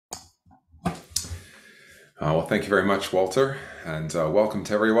Well, thank you very much, Walter, and welcome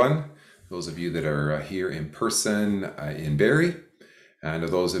to everyone. Those of you that are here in person in Barrie, and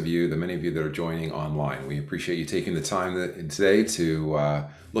those of you, the many of you that are joining online. We appreciate you taking the time today to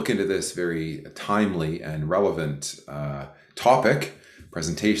look into this very timely and relevant topic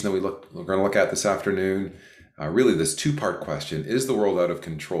presentation that we're going to look at this afternoon. Really, this two-part question: is the world out of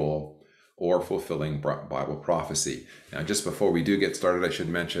control, or fulfilling Bible prophecy? Now, just before we do get started, I should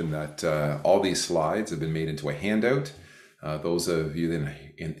mention that all these slides have been made into a handout. Those of you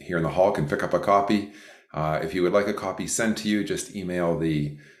here in the hall can pick up a copy. If you would like a copy sent to you, just email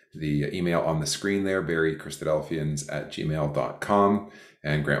the email on the screen there, barrychristadelphians@gmail.com,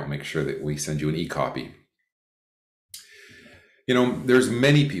 and Grant will make sure that we send you an e-copy. You know, there's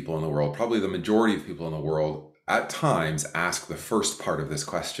many people in the world, probably the majority of people in the world, at times ask the first part of this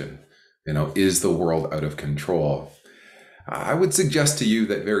question. You know, is the world out of control? I would suggest to you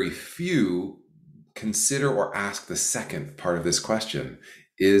that very few consider or ask the second part of this question.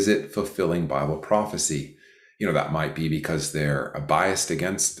 Is it fulfilling Bible prophecy? You know, that might be because they're biased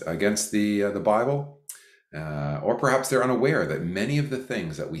against the Bible, or perhaps they're unaware that many of the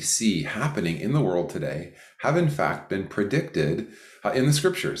things that we see happening in the world today have in fact been predicted in the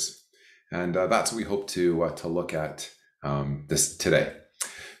scriptures. And that's what we hope to look at this today.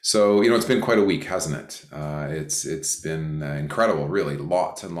 So, you know, it's been quite a week, hasn't it? It's been incredible, really.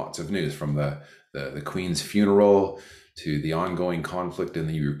 Lots and lots of news, from the Queen's funeral to the ongoing conflict in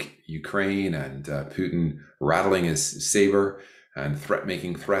the Ukraine, and Putin rattling his saber and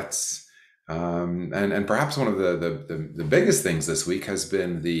making threats. And perhaps one of the biggest things this week has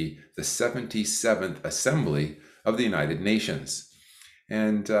been the 77th Assembly of the United Nations.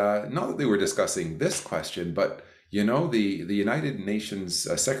 And not that they were discussing this question, but you know, the United Nations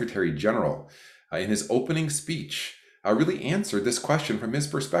Secretary General, in his opening speech, really answered this question from his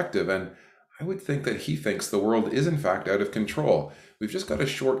perspective. And I would think that he thinks the world is in fact out of control. We've just got a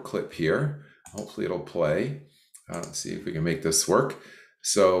short clip here. Hopefully it'll play. Let's see if we can make this work.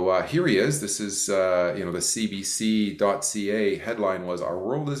 So here he is. This is, you know, the CBC.ca headline was, "Our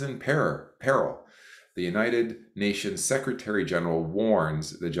world is in peril. The United Nations Secretary General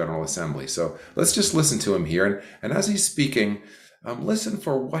warns the General Assembly." So let's just listen to him here. And as he's speaking, listen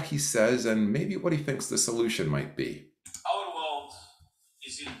for what he says and maybe what he thinks the solution might be. Our world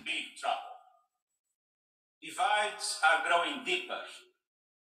is in big trouble. Divides are growing deeper,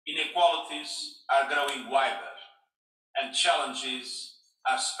 inequalities are growing wider, and challenges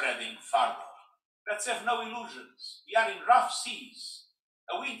are spreading farther. Let's have no illusions. We are in rough seas.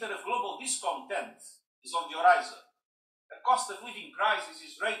 A winter of global discontent is on the horizon. The cost of living crisis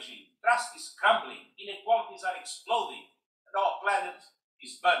is raging, trust is crumbling, inequalities are exploding, and our planet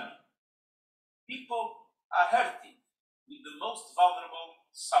is burning. People are hurting, with the most vulnerable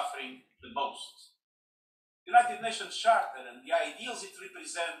suffering the most. The United Nations Charter and the ideals it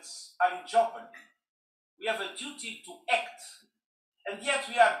represents are in jeopardy. We have a duty to act, and yet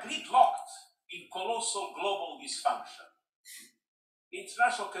we are gridlocked in colossal global dysfunction. The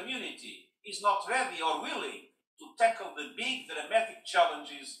international community is not ready or willing to tackle the big, dramatic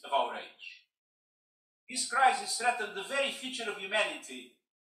challenges of our age. This crisis threatens the very future of humanity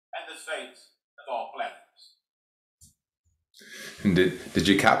and the fate of our planet. Did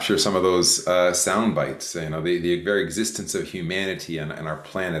you capture some of those sound bites? You know, the very existence of humanity and our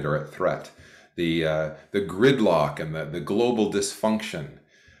planet are at threat. The gridlock and the global dysfunction.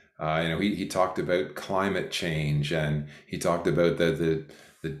 You know, he talked about climate change, and he talked about the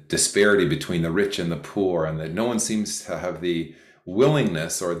disparity between the rich and the poor, and that no one seems to have the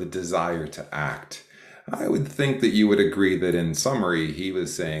willingness or the desire to act. I would think that you would agree that in summary, he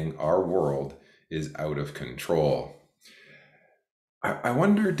was saying our world is out of control. I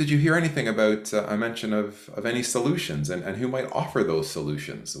wonder, did you hear anything about a mention of any solutions, and who might offer those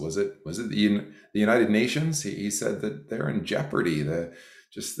solutions? Was it the United Nations? He said that they're in jeopardy. They're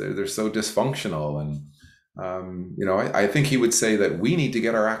so dysfunctional, and you know, I think he would say that we need to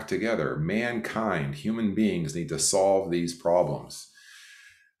get our act together. Mankind, human beings, need to solve these problems.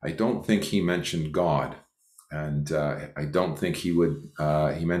 I don't think he mentioned God, and I don't think he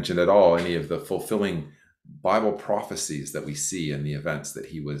mentioned at all any of the fulfilling Bible prophecies that we see in the events that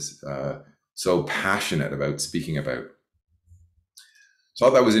he was so passionate about speaking about. So I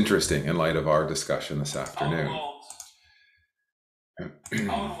thought that was interesting in light of our discussion this afternoon.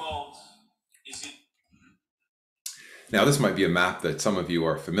 Our world is in. Now, this might be a map that some of you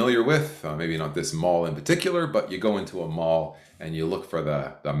are familiar with, maybe not this mall in particular, but you go into a mall and you look for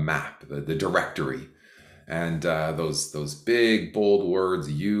the map, the directory, and those big, bold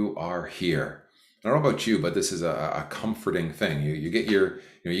words, "You are here." I don't know about you, but this is a comforting thing. You get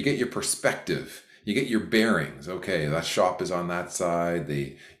your perspective You get your bearings. Okay, that shop is on that side.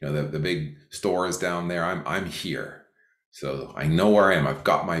 The big store is down there. I'm here, so I know where I am. I've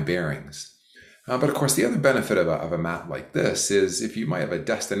got my bearings. But of course, the other benefit of a map like this is if you might have a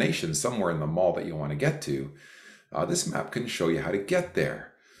destination somewhere in the mall that you want to get to, this map can show you how to get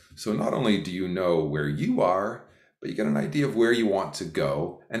there. So not only do you know where you are, but you get an idea of where you want to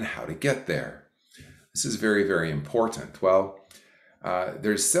go and how to get there. This is very, very important. Well,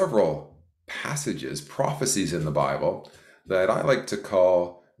 there's several passages, prophecies in the Bible that I like to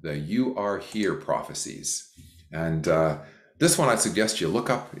call the "you are here" prophecies. And this one I'd suggest you look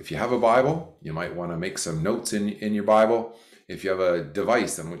up. If you have a Bible, you might want to make some notes in your Bible. If you have a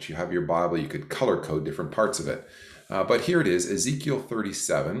device on which you have your Bible, you could color code different parts of it. But here it is, Ezekiel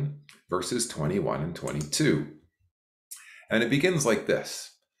 37, verses 21 and 22. And it begins like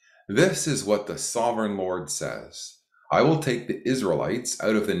this. This is what the sovereign Lord says. I will take the Israelites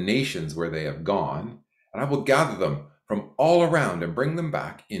out of the nations where they have gone, and I will gather them from all around and bring them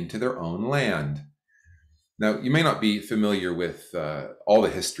back into their own land. Now, you may not be familiar with all the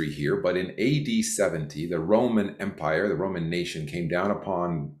history here, but in AD 70, the Roman Empire, the Roman nation, came down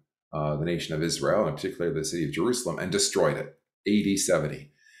upon the nation of Israel, and particularly the city of Jerusalem, and destroyed it, AD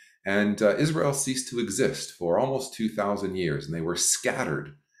 70. And Israel ceased to exist for almost 2,000 years, and they were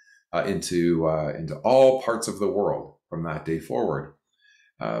scattered into all parts of the world from that day forward.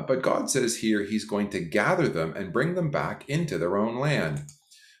 But God says here he's going to gather them and bring them back into their own land.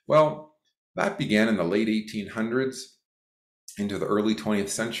 Well, that began in the late 1800s into the early 20th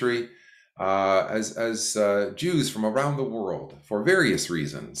century as Jews from around the world, for various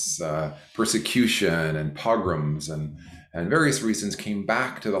reasons, persecution and pogroms and various reasons, came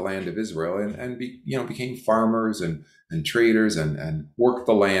back to the land of Israel and became farmers and traders and worked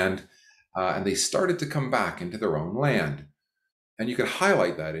the land. And they started to come back into their own land. And you can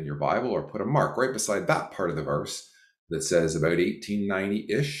highlight that in your Bible or put a mark right beside that part of the verse that says about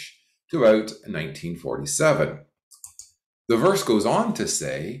 1890-ish to about 1947. The verse goes on to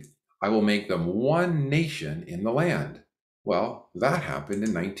say, I will make them one nation in the land. Well, that happened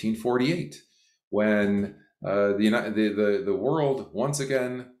in 1948 when the world once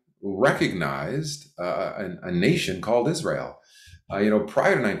again recognized a nation called Israel.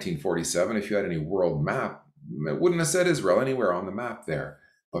 Prior to 1947, if you had any world map, it wouldn't have said Israel anywhere on the map there.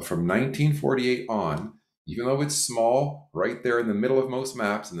 But from 1948 on, even though it's small, right there in the middle of most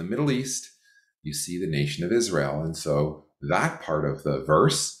maps in the Middle East, you see the nation of Israel. And so that part of the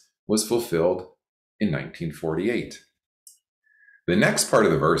verse was fulfilled in 1948. The next part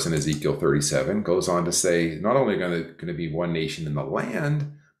of the verse in Ezekiel 37 goes on to say, not only going to be one nation in the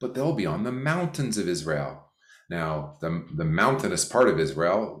land, but they'll be on the mountains of Israel. Now, the mountainous part of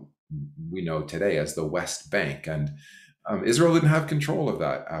Israel, we know today as the West Bank. And Israel didn't have control of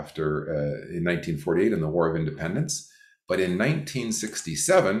that after in 1948 in the War of Independence. But in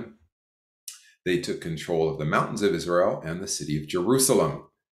 1967, they took control of the mountains of Israel and the city of Jerusalem.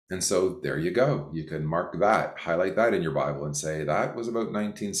 And so there you go. You can mark that, highlight that in your Bible and say that was about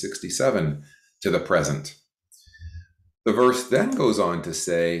 1967 to the present. The verse then goes on to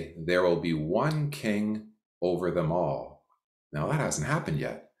say, there will be one king over them all. Now that hasn't happened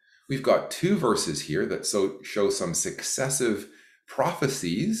yet. We've got two verses here that show some successive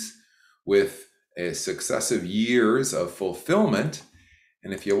prophecies with successive years of fulfillment.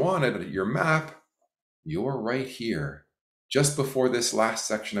 And if you wanted your map, you're right here, just before this last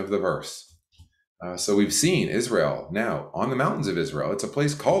section of the verse. So we've seen Israel now on the mountains of Israel. It's a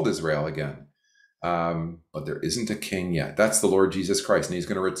place called Israel again. But there isn't a king yet. That's the Lord Jesus Christ, and he's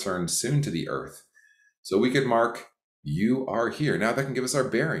going to return soon to the earth. So we could mark, you are here. Now that can give us our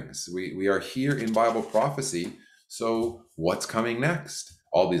bearings. We are here in Bible prophecy. So what's coming next?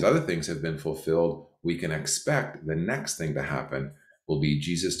 All these other things have been fulfilled. We can expect the next thing to happen will be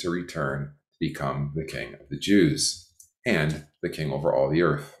Jesus to return to become the King of the Jews and the King over all the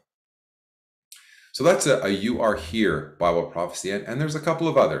earth. So that's a you are here Bible prophecy. And there's a couple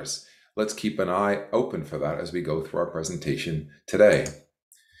of others. Let's keep an eye open for that as we go through our presentation today.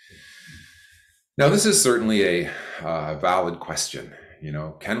 Now, this is certainly a valid question.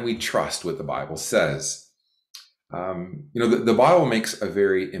 Can we trust what the Bible says? The Bible makes a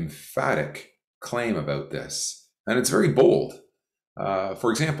very emphatic claim about this, and it's very bold.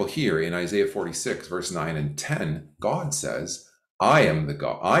 For example, here in Isaiah 46, verse 9 and 10, God says, I am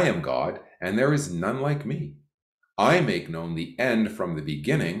God, and there is none like me. I make known the end from the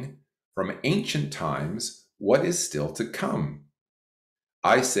beginning, from ancient times, what is still to come.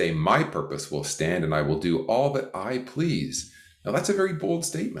 I say my purpose will stand, and I will do all that I please. Now that's a very bold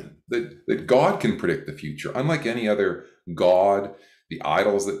statement, that God can predict the future. Unlike any other god, The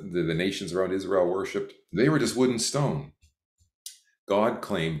idols that the nations around Israel worshipped, they were just wood and stone. God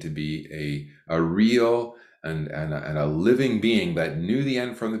claimed to be a real and a living being that knew the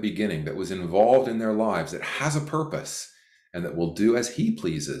end from the beginning, that was involved in their lives, that has a purpose, and that will do as he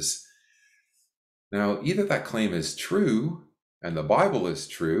pleases. Now, either that claim is true and the Bible is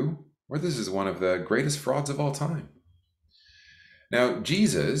true, or this is one of the greatest frauds of all time. Now,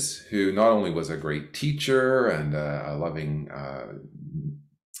 Jesus, who not only was a great teacher and a loving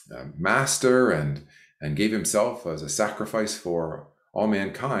master and gave himself as a sacrifice for all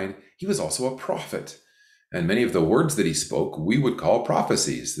mankind, he was also a prophet. And many of the words that he spoke, we would call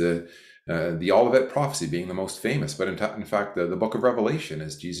prophecies, the Olivet prophecy being the most famous. But in fact, the book of Revelation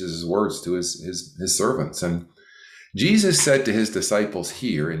is Jesus' words to his servants. And Jesus said to his disciples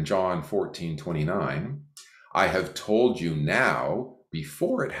here in John 14:29, I have told you now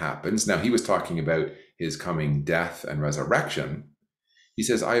before it happens. Now, he was talking about his coming death and resurrection. He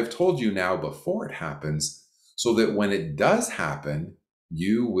says, I have told you now before it happens, so that when it does happen,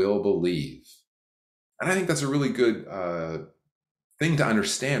 you will believe. And I think that's a really good thing to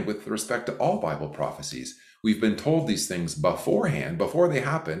understand with respect to all Bible prophecies. We've been told these things beforehand, before they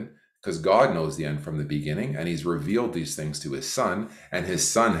happen, because God knows the end from the beginning, and he's revealed these things to his son, and his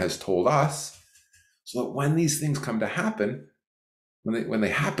son has told us, so that when these things come to happen, when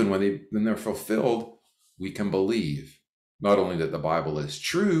they're fulfilled, we can believe not only that the Bible is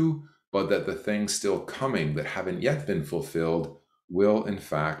true, but that the things still coming that haven't yet been fulfilled will in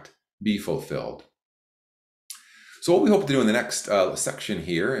fact be fulfilled. So what we hope to do in the next section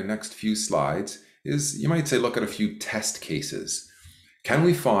here, in the next few slides, is, you might say, look at a few test cases. Can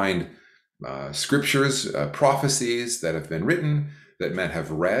we find scriptures, prophecies that have been written that men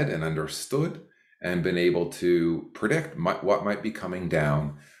have read and understood and been able to predict what might be coming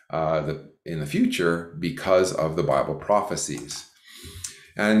down in the future because of the Bible prophecies?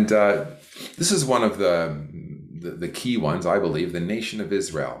 And this is one of the key ones, I believe, the nation of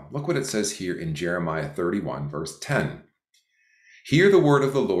Israel. Look what it says here in Jeremiah 31, verse 10. Hear the word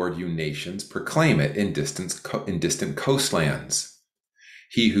of the Lord, you nations, proclaim it in distant coastlands.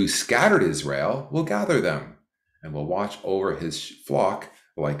 He who scattered Israel will gather them and will watch over his flock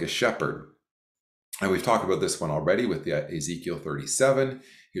like a shepherd. And we've talked about this one already with Ezekiel 37.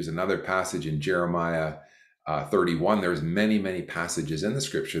 Here's another passage in Jeremiah 31. There's many, many passages in the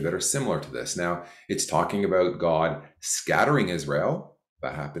scripture that are similar to this. Now, it's talking about God scattering Israel.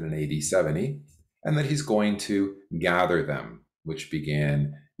 That happened in AD 70. And that he's going to gather them, which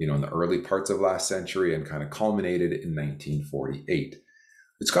began, in the early parts of last century and kind of culminated in 1948.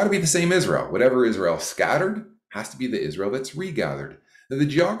 It's got to be the same Israel. Whatever Israel scattered has to be the Israel that's regathered. Now, the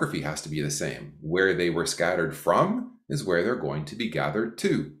geography has to be the same. Where they were scattered from is where they're going to be gathered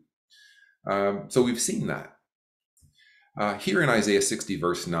to. So we've seen that. Here in Isaiah 60,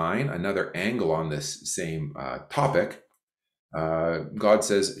 verse 9, another angle on this same topic, God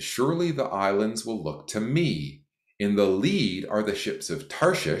says, surely the islands will look to me. In the lead are the ships of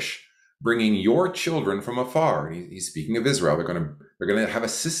Tarshish, bringing your children from afar. And he's speaking of Israel. They're going to have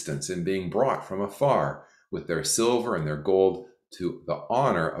assistance in being brought from afar with their silver and their gold to the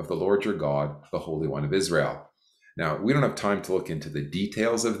honor of the Lord your God, the Holy One of Israel. Now, we don't have time to look into the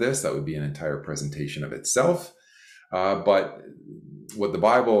details of this. That would be an entire presentation of itself. But what the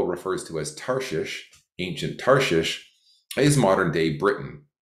Bible refers to as Tarshish, ancient Tarshish, is modern day Britain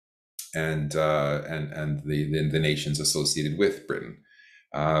and the nations associated with Britain.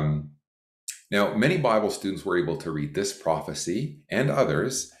 Now, many Bible students were able to read this prophecy and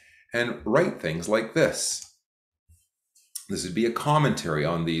others and write things like this. This would be a commentary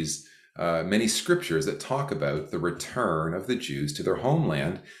on these many scriptures that talk about the return of the Jews to their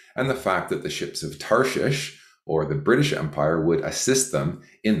homeland and the fact that the ships of Tarshish or the British Empire would assist them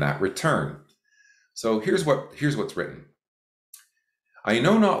in that return. So here's what's written. I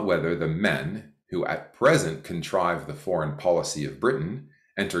know not whether the men who at present contrive the foreign policy of Britain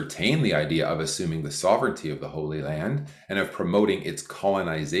entertain the idea of assuming the sovereignty of the Holy Land and of promoting its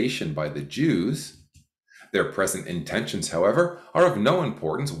colonization by the Jews. Their present intentions, however, are of no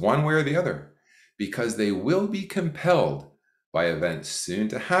importance one way or the other, because they will be compelled by events soon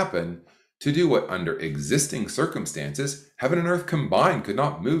to happen to do what under existing circumstances heaven and earth combined could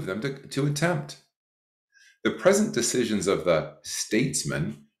not move them to attempt. The present decisions of the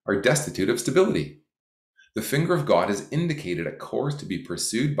statesmen are destitute of stability. The finger of God has indicated a course to be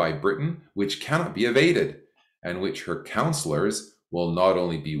pursued by Britain which cannot be evaded, and which her counselors will not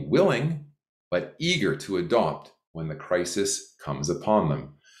only be willing, but eager to adopt when the crisis comes upon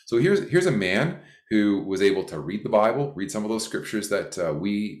them. So here's a man who was able to read the Bible, read some of those scriptures that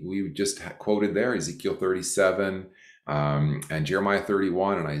we just quoted there, Ezekiel 37, and Jeremiah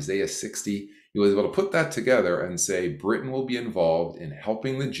 31 and Isaiah 60, he was able to put that together and say Britain will be involved in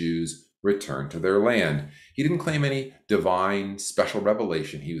helping the Jews return to their land. He didn't claim any divine special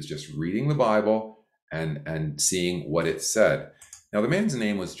revelation. He was just reading the Bible and seeing what it said. Now, the man's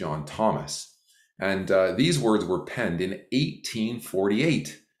name was John Thomas, and these words were penned in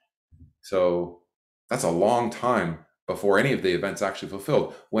 1848. So that's a long time before any of the events actually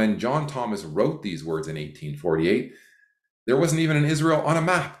fulfilled. When John Thomas wrote these words in 1848, there wasn't even an Israel on a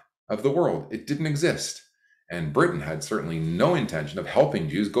map of the world. It didn't exist. And Britain had certainly no intention of helping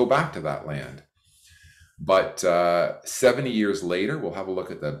Jews go back to that land. But 70 years later, we'll have a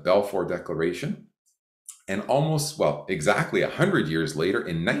look at the Balfour Declaration. And almost, well, exactly 100 years later,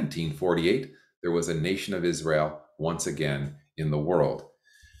 in 1948, there was a nation of Israel once again in the world.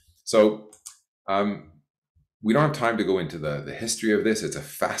 So we don't have time to go into the history of this. It's a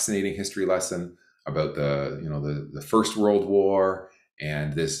fascinating history lesson about the First World War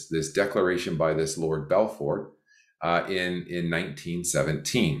and this declaration by this Lord Balfour in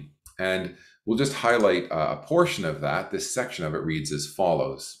 1917. And we'll just highlight a portion of that. This section of it reads as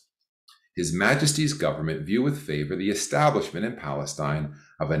follows. His Majesty's government view with favor the establishment in Palestine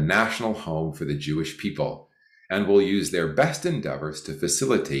of a national home for the Jewish people, and will use their best endeavors to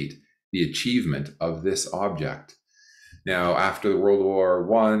facilitate the achievement of this object. Now, after World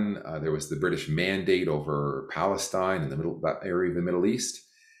War I, there was the British mandate over Palestine and that area of the Middle East,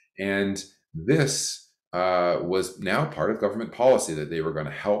 and this was now part of government policy that they were going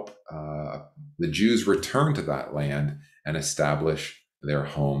to help the Jews return to that land and establish their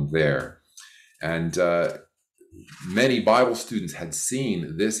home there. And many Bible students had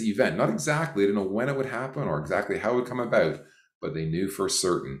seen this event. Not exactly, they didn't know when it would happen or exactly how it would come about, but they knew for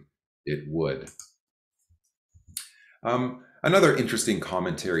certain it would. Another interesting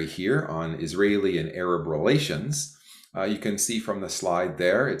commentary here on Israeli and Arab relations. You can see from the slide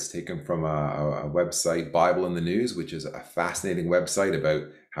there, it's taken from a website, Bible in the News, which is a fascinating website about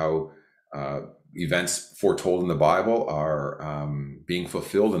how events foretold in the Bible are being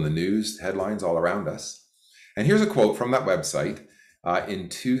fulfilled in the news headlines all around us. And here's a quote from that website in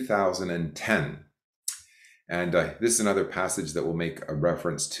 2010. And this is another passage that we'll make a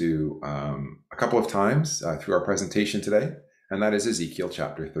reference to a couple of times through our presentation today, and that is Ezekiel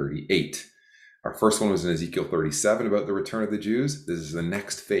chapter 38. Our first one was in Ezekiel 37 about the return of the Jews. This is the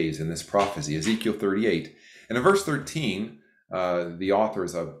next phase in this prophecy, Ezekiel 38. And in verse 13, the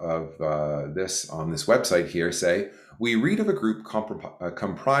authors of this on this website here say, we read of a group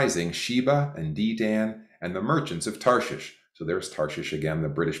comprising Sheba and Dedan and the merchants of Tarshish. So there's Tarshish again, the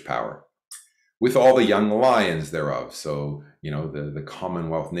British power. With all the young lions thereof. So, the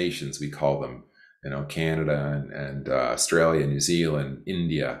Commonwealth nations, we call them, Canada and Australia, New Zealand,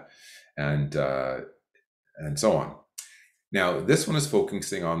 India, and so on. Now, this one is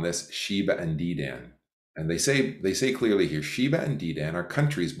focusing on this Sheba and Dedan. And they say clearly here, Sheba and Dedan are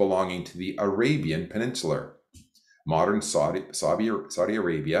countries belonging to the Arabian Peninsula, modern Saudi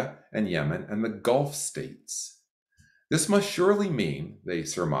Arabia and Yemen and the Gulf states. This must surely mean, they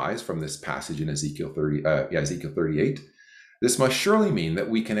surmise from this passage in Ezekiel 38, this must surely mean that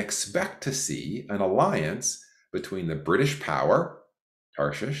we can expect to see an alliance between the British power,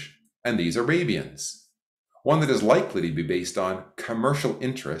 Tarshish, and these Arabians, one that is likely to be based on commercial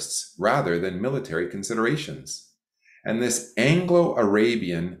interests rather than military considerations. And this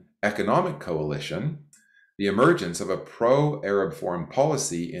Anglo-Arabian economic coalition, the emergence of a pro-Arab foreign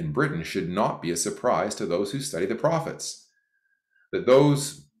policy in Britain should not be a surprise to those who study the prophets. That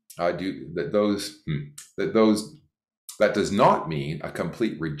does not mean a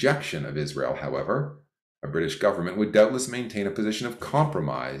complete rejection of Israel, however. A British government would doubtless maintain a position of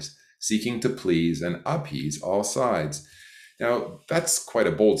compromise, seeking to please and appease all sides. Now, that's quite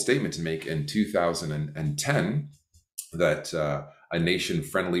a bold statement to make in 2010, that a nation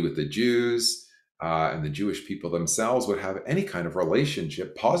friendly with the Jews and the Jewish people themselves would have any kind of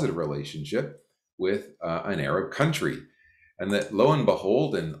relationship, positive relationship with an Arab country. And that lo and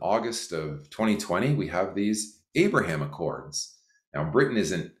behold, in August of 2020, we have these Abraham Accords. Now, Britain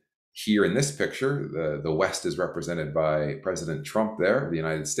isn't here in this picture. The West is represented by President Trump there, the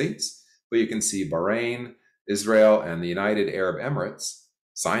United States. But you can see Bahrain, Israel, and the United Arab Emirates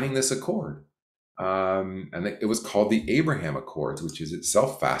signing this accord. And it was called the Abraham Accords, which is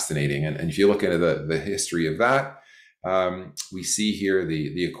itself fascinating. And if you look into the history of that, we see here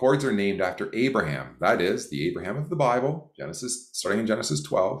the Accords are named after Abraham. That is, the Abraham of the Bible, starting in Genesis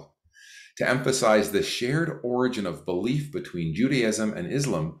 12, to emphasize the shared origin of belief between Judaism and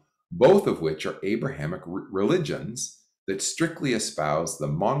Islam, both of which are Abrahamic religions that strictly espouse the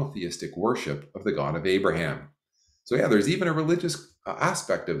monotheistic worship of the God of Abraham. So yeah, there's even a religious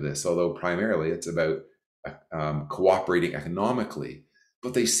aspect of this, although primarily it's about cooperating economically.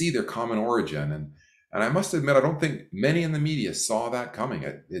 But they see their common origin, and I must admit, I don't think many in the media saw that coming.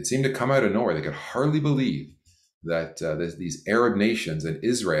 It seemed to come out of nowhere. They could hardly believe that these Arab nations and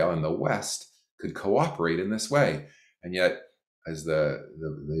Israel and the West could cooperate in this way. And yet, as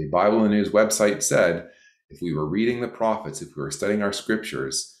the Bible in News website said, if we were reading the prophets, if we were studying our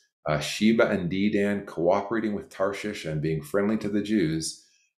scriptures, Sheba and Dedan cooperating with Tarshish and being friendly to the Jews,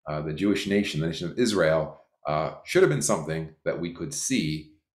 the Jewish nation, the nation of Israel, should have been something that we could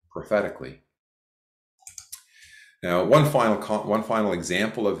see prophetically. Now, one final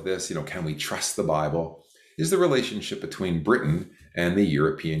example of this, can we trust the Bible, is the relationship between Britain and the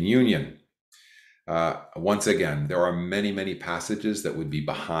European Union. Once again, there are many, many passages that would be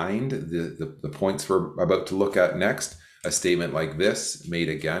behind the points we're about to look at next. A statement like this, made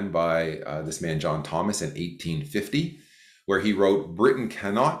again by this man John Thomas in 1850, where he wrote, "Britain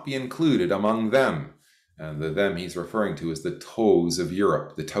cannot be included among them." And the them he's referring to is the toes of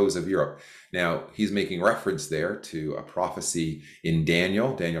Europe, the toes of Europe. Now, he's making reference there to a prophecy in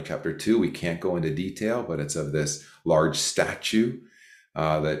Daniel chapter 2. We can't go into detail, but it's of this large statue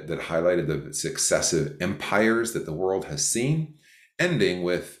that highlighted the successive empires that the world has seen, ending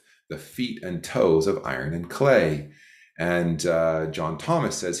with the feet and toes of iron and clay. And John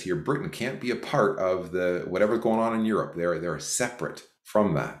Thomas says here, Britain can't be a part of whatever's going on in Europe. They're separate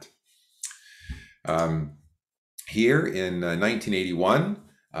from that. Here in 1981,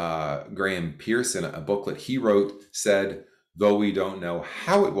 Graham Pierce, in a booklet he wrote, said, "Though we don't know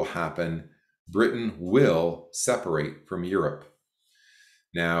how it will happen, Britain will separate from Europe."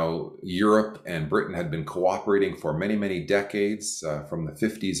 Now, Europe and Britain had been cooperating for many, many decades, from the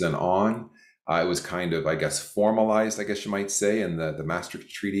 50s and on. It was kind of, I guess, formalized, I guess you might say, in the Maastricht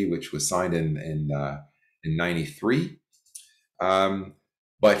Treaty, which was signed in 93.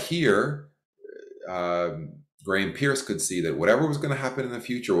 But here, Graham Pierce could see that whatever was going to happen in the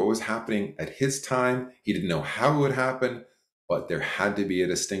future, what was happening at his time, he didn't know how it would happen, but there had to be a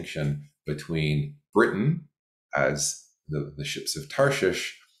distinction between Britain as the ships of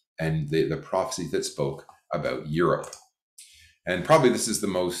Tarshish and the prophecies that spoke about Europe. And probably this is the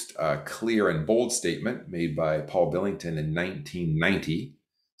most clear and bold statement made by Paul Billington in 1990,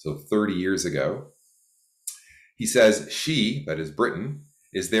 so 30 years ago. He says, "She," that is Britain,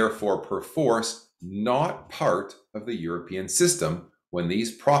 "is therefore perforce not part of the European system when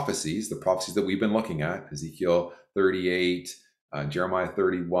these prophecies, the prophecies that we've been looking at, Ezekiel 38, Jeremiah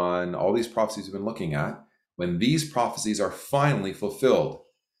 31, all these prophecies we've been looking at, when these prophecies are finally fulfilled."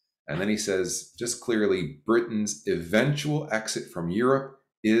 And then he says, just clearly, Britain's eventual exit from Europe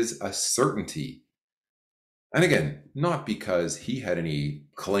is a certainty. And again, not because he had any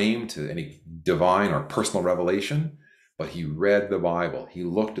claim to any divine or personal revelation, but he read the Bible. He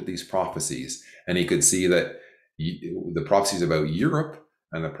looked at these prophecies, and he could see that the prophecies about Europe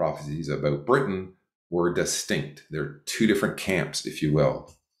and the prophecies about Britain were distinct. They're two different camps, if you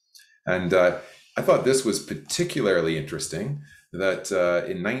will. And I thought this was particularly interesting, that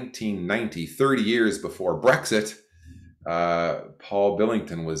in 1990, 30 years before Brexit, Paul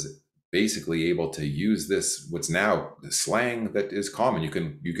Billington was basically able to use this, what's now the slang that is common. You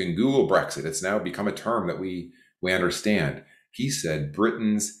can Google Brexit. It's now become a term that we understand. He said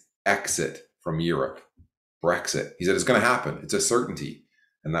Britain's exit from Europe, Brexit. He said it's going to happen. It's a certainty.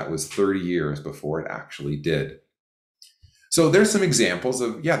 And that was 30 years before it actually did. So there's some examples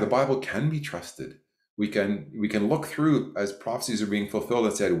of, the Bible can be trusted. We can look through as prophecies are being fulfilled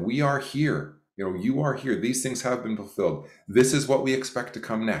and said, we are here. You are here. These things have been fulfilled. This is what we expect to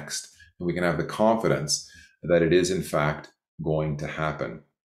come next. And we can have the confidence that it is, in fact, going to happen.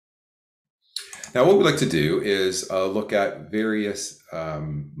 Now, what we'd like to do is look at various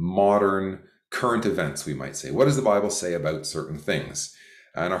modern current events, we might say. What does the Bible say about certain things?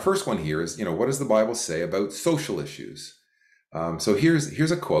 And our first one here is, what does the Bible say about social issues? So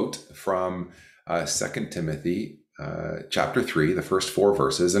here's a quote from 2 Timothy chapter 3, the first 4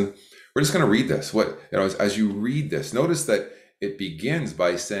 verses, and we're just going to read this. As you read this, notice that it begins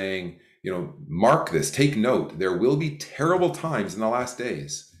by saying, mark this, take note, there will be terrible times in the last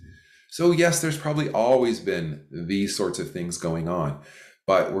days. So yes, there's probably always been these sorts of things going on,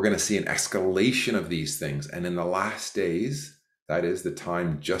 but we're going to see an escalation of these things. And in the last days, that is the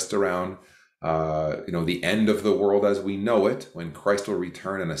time just around the end of the world as we know it, when Christ will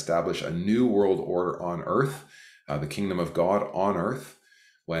return and establish a new world order on earth, the kingdom of God on earth,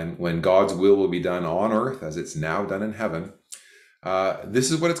 when God's will be done on earth as it's now done in heaven. This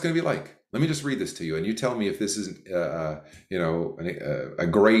is what it's going to be like. Let me just read this to you, and you tell me if this isn't, a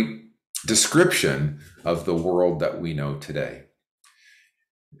great description of the world that we know today.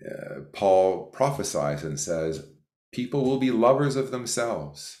 Paul prophesies and says, people will be lovers of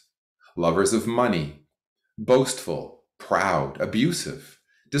themselves, lovers of money, boastful, proud, abusive,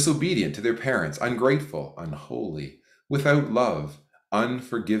 disobedient to their parents, ungrateful, unholy, without love,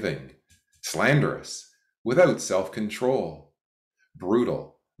 unforgiving, slanderous, without self-control,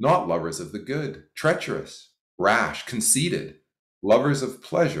 brutal, not lovers of the good, treacherous, rash, conceited, lovers of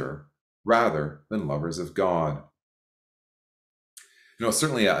pleasure rather than lovers of God.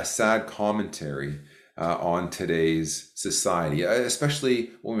 Certainly a sad commentary on today's society, especially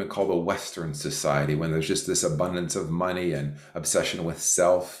what we would call the Western society, when there's just this abundance of money and obsession with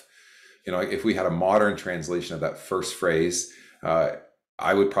self. If we had a modern translation of that first phrase,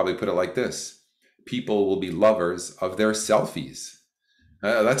 I would probably put it like this: people will be lovers of their selfies.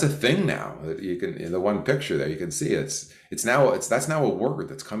 That's a thing now. That you can, in the one picture there, you can see that's now a word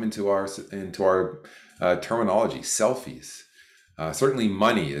that's come into our terminology. Selfies. Certainly,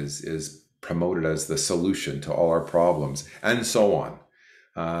 money is promoted as the solution to all our problems, and so on.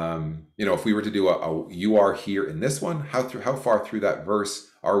 If we were to do a "you are here" in this one, how far through that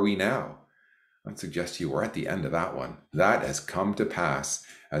verse are we now? I'd suggest to you we're at the end of that one. That has come to pass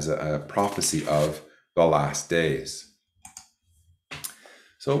as a prophecy of the last days.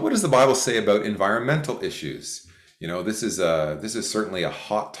 So, what does the Bible say about environmental issues? This is certainly a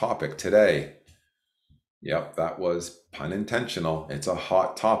hot topic today. Yep, that was pun intentional. It's a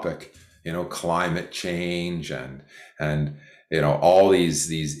hot topic. Climate change and all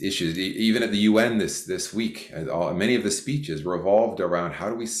these issues. Even at the UN this week, many of the speeches revolved around how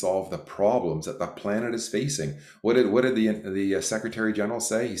do we solve the problems that the planet is facing. What did the Secretary General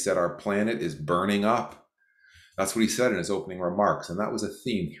say? He said our planet is burning up. That's what he said in his opening remarks, and that was a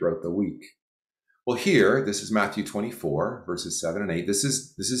theme throughout the week. Well, here, this is Matthew 24, verses 7 and 8. This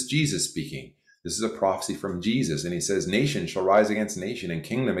is Jesus speaking. This is a prophecy from Jesus, and he says, nation shall rise against nation, and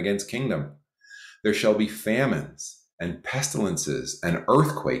kingdom against kingdom. There shall be famines, and pestilences, and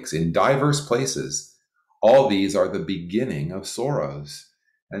earthquakes in diverse places. All these are the beginning of sorrows.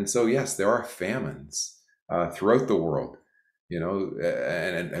 And so, yes, there are famines throughout the world.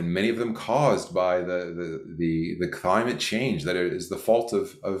 And many of them caused by the climate change that is the fault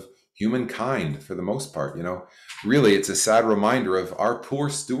of humankind for the most part. Really, it's a sad reminder of our poor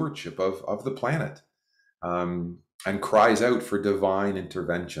stewardship of the planet, and cries out for divine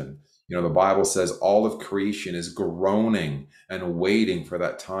intervention. The Bible says all of creation is groaning and waiting for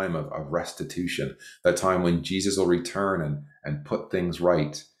that time of restitution, that time when Jesus will return and put things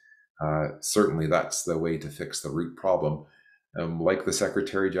right. Certainly, that's the way to fix the root problem. Like the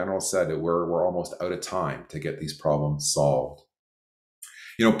Secretary General said, we're almost out of time to get these problems solved.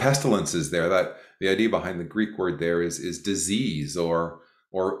 Pestilences there, that the idea behind the Greek word there is disease or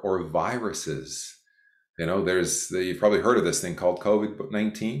viruses. You've probably heard of this thing called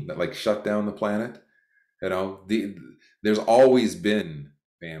COVID-19 that shut down the planet. There's always been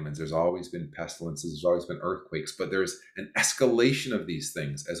famines, there's always been pestilences, there's always been earthquakes, but there's an escalation of these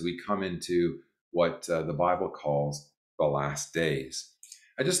things as we come into what the Bible calls the last days.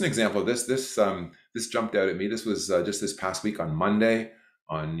 Just an example of this. This jumped out at me. This was just this past week on Monday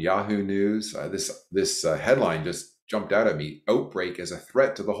on Yahoo News. This headline just jumped out at me: "Outbreak as a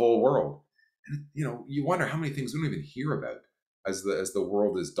threat to the whole world." And you wonder how many things we don't even hear about as the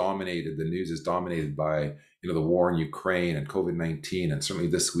world is dominated. The news is dominated by the war in Ukraine and COVID-19, and certainly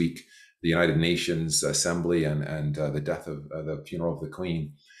this week the United Nations Assembly and the death of the funeral of the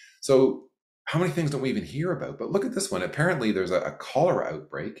Queen. So how many things don't we even hear about? But look at this one. Apparently, there's a cholera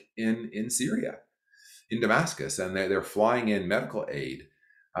outbreak in Syria, in Damascus, and they're flying in medical aid.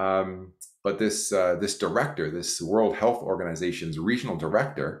 But this director, this World Health Organization's regional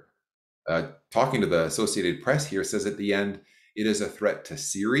director, talking to the Associated Press here, says at the end, it is a threat to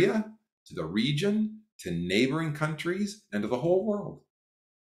Syria, to the region, to neighboring countries, and to the whole world.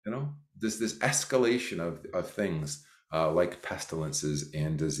 This escalation of things like pestilences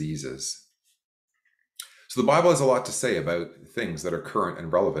and diseases. So the Bible has a lot to say about things that are current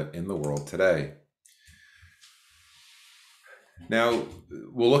and relevant in the world today. Now,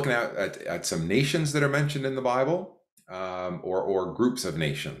 we're looking at some nations that are mentioned in the Bible, or groups of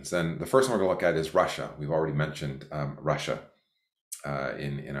nations. And the first one we're going to look at is Russia. We've already mentioned Russia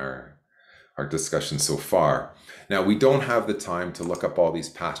in our discussion so far. Now, we don't have the time to look up all these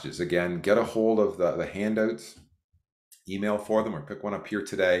passages. Again, get a hold of the handouts, email for them, or pick one up here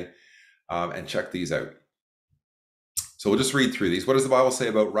today, and check these out. So we'll just read through these. What does the Bible say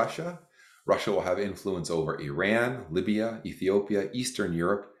about Russia? Russia will have influence over Iran, Libya, Ethiopia, Eastern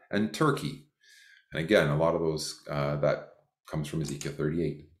Europe, and Turkey. And again, a lot of those, that comes from Ezekiel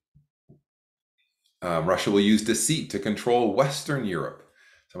 38. Russia will use deceit to control Western Europe.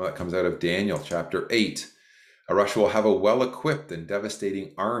 Some of that comes out of Daniel chapter 8. Russia will have a well-equipped and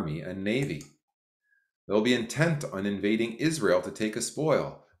devastating army and navy. They'll be intent on invading Israel to take a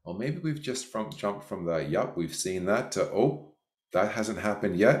spoil. Well, maybe we've just jumped from the, yep, we've seen that, to, oh, that hasn't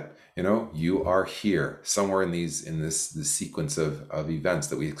happened yet. You are here somewhere in this sequence of events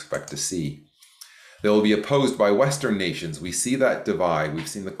that we expect to see. They will be opposed by Western nations. We see that divide. We've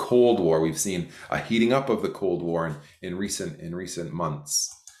seen the Cold War. We've seen a heating up of the Cold War in recent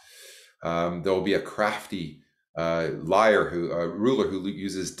months. There will be a crafty ruler who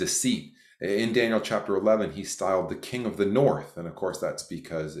uses deceit. In Daniel chapter 11, he's styled the King of the North, and of course that's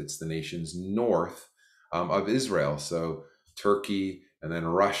because it's the nations north of Israel. So Turkey and then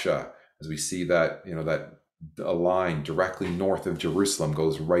Russia, as we see that that a line directly north of Jerusalem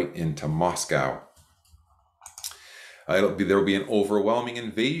goes right into Moscow. There will be an overwhelming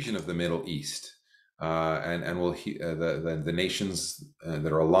invasion of the Middle East, and the nations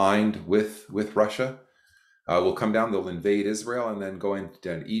that are aligned with Russia will come down. They'll invade Israel and then go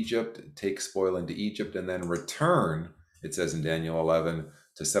into Egypt, take spoil into Egypt, and then return. It says in Daniel 11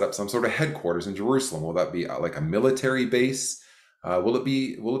 to set up some sort of headquarters in Jerusalem. Will that be like a military base? Will it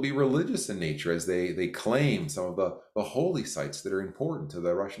be religious in nature as they claim some of the holy sites that are important to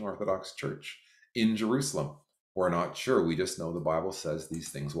the Russian Orthodox Church in Jerusalem? We're not sure. We just know the Bible says these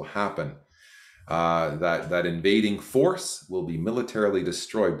things will happen. That invading force will be militarily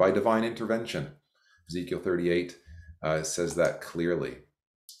destroyed by divine intervention. Ezekiel 38 says that clearly.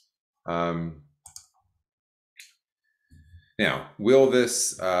 Now, will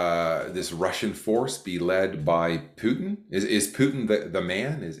this Russian force be led by Putin? Is Putin the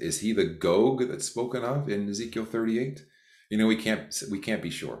man? Is he the Gog that's spoken of in Ezekiel 38? We can't be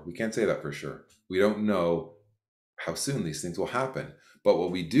sure. We can't say that for sure. We don't know how soon these things will happen. But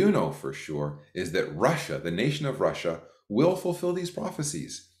what we do know for sure is that Russia, the nation of Russia, will fulfill these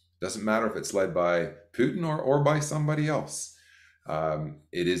prophecies. Doesn't matter if it's led by Putin or by somebody else.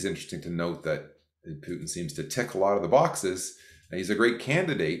 It is interesting to note that Putin seems to tick a lot of the boxes. And he's a great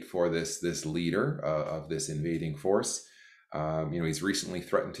candidate for this leader of this invading force. He's recently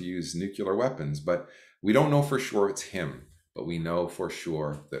threatened to use nuclear weapons, but we don't know for sure it's him. But we know for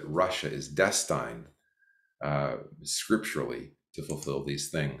sure that Russia is destined scripturally to fulfill these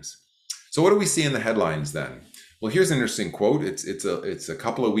things. So what do we see in the headlines then? Well, here's an interesting quote. It's a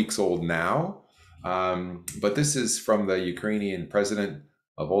couple of weeks old now, but this is from the Ukrainian president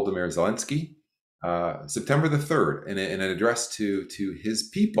Volodymyr Zelensky, September the 3rd, in an address to his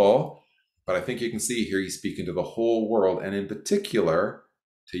people. But I think you can see here he's speaking to the whole world, and in particular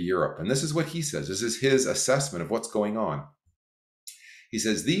to Europe. And this is what he says. This is his assessment of what's going on. He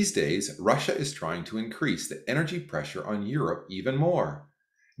says, these days, Russia is trying to increase the energy pressure on Europe even more.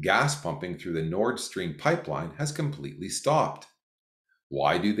 Gas pumping through the Nord Stream pipeline has completely stopped.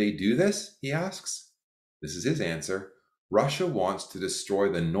 Why do they do this? He asks. This is his answer. Russia wants to destroy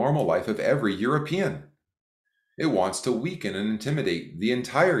the normal life of every European. It wants to weaken and intimidate the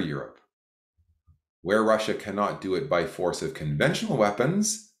entire Europe. Where Russia cannot do it by force of conventional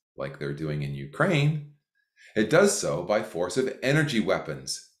weapons, like they're doing in Ukraine, it does so by force of energy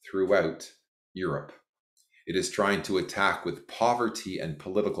weapons throughout Europe. It is trying to attack with poverty and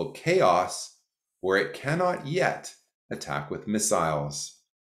political chaos where it cannot yet attack with missiles.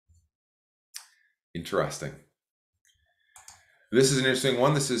 Interesting. This is an interesting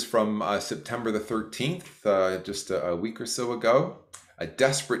one. This is from September the 13th, just a week or so ago. A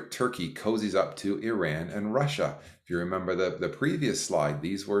desperate Turkey cozies up to Iran and Russia. If you remember the previous slide,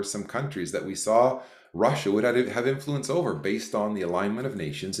 these were some countries that we saw Russia would have influence over based on the alignment of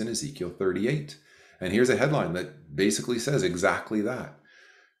nations in Ezekiel 38. And here's a headline that basically says exactly that.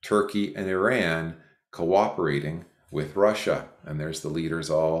 Turkey and Iran cooperating with Russia. And there's the leaders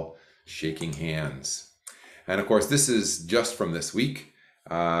all shaking hands. And of course, this is just from this week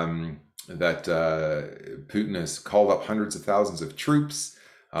that Putin has called up hundreds of thousands of troops.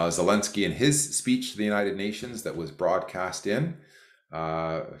 Zelensky, in his speech to the United Nations that was broadcast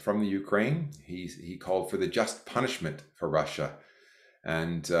from the Ukraine, he called for the just punishment for Russia.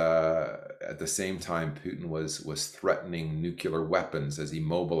 And at the same time, Putin was threatening nuclear weapons as he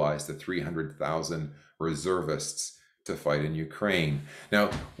mobilized the 300,000 reservists to fight in Ukraine. Now,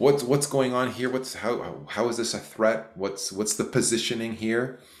 what's going on here? How is this a threat? What's the positioning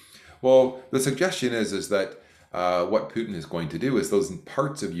here? Well, the suggestion is that what Putin is going to do is those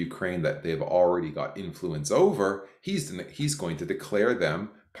parts of Ukraine that they've already got influence over, he's going to declare them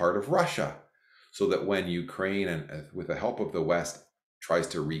part of Russia, so that when Ukraine, and with the help of the West, tries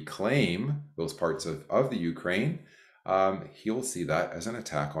to reclaim those parts of the Ukraine, he'll see that as an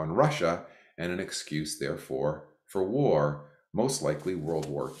attack on Russia, and an excuse, therefore, for war, most likely World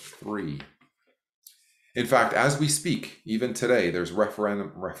War III. In fact, as we speak, even today, there's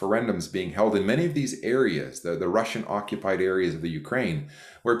referendums being held in many of these areas, the Russian-occupied areas of the Ukraine,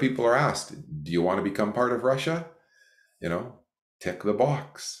 where people are asked, do you want to become part of Russia? Tick the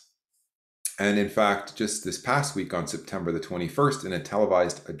box. And in fact, just this past week on September the 21st, in a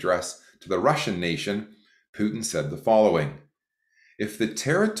televised address to the Russian nation, Putin said the following: if the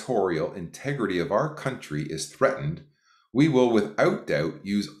territorial integrity of our country is threatened, we will without doubt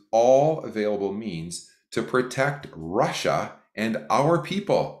use all available means to protect Russia and our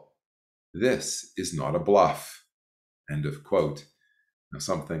people. This is not a bluff. End of quote. Now,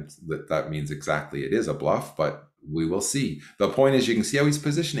 some think that means exactly it is a bluff, but we will see. The point is, you can see how he's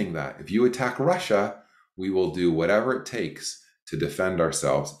positioning that. If you attack Russia, we will do whatever it takes to defend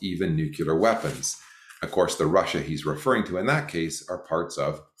ourselves, even nuclear weapons. Of course, the Russia he's referring to in that case are parts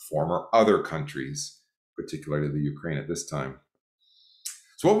of former other countries, particularly the Ukraine at this time.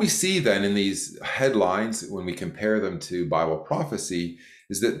 So what we see then in these headlines, when we compare them to Bible prophecy,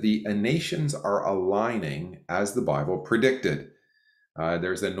 is that the nations are aligning as the Bible predicted.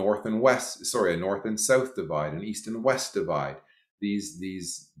 There's a north and south divide, an east and west divide.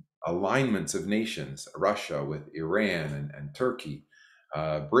 These alignments of nations: Russia with Iran and Turkey,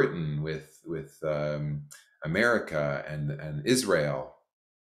 Britain with America and Israel.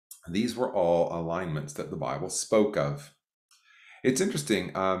 These were all alignments that the Bible spoke of. It's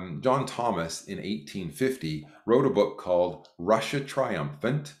interesting. John Thomas in 1850 wrote a book called Russia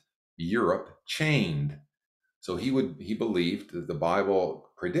Triumphant, Europe Chained. So he believed that the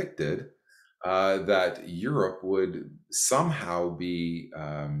Bible predicted that Europe would somehow be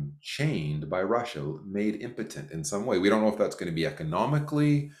chained by Russia, made impotent in some way. We don't know if that's going to be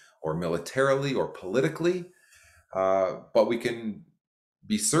economically or militarily or politically, but we can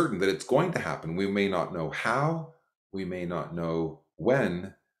be certain that it's going to happen. We may not know how, we may not know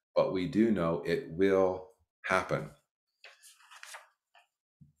when, but we do know it will happen.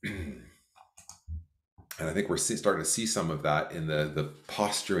 And I think we're starting to see some of that in the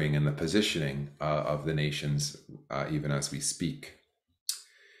posturing and the positioning of the nations, even as we speak.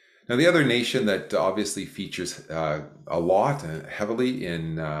 Now, the other nation that obviously features a lot and heavily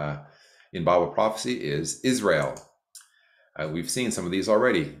in Bible prophecy is Israel. We've seen some of these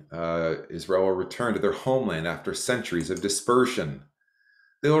already. Israel will return to their homeland after centuries of dispersion.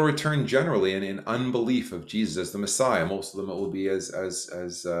 They will return generally in unbelief of Jesus as the Messiah. Most of them will be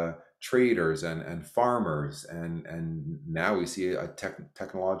as traders and farmers, and now we see a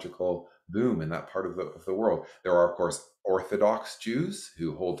technological boom in that part of the world. There are, of course, Orthodox Jews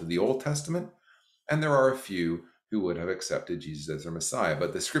who hold to the Old Testament, and there are a few who would have accepted Jesus as their Messiah.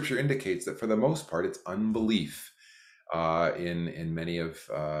 But the scripture indicates that for the most part, it's unbelief in many of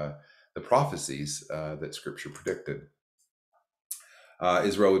the prophecies that scripture predicted.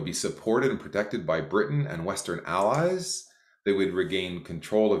 Israel would be supported and protected by Britain and Western allies. They would regain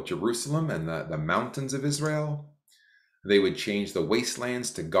control of Jerusalem and the mountains of Israel. They would change the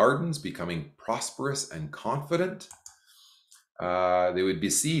wastelands to gardens, becoming prosperous and confident. They would be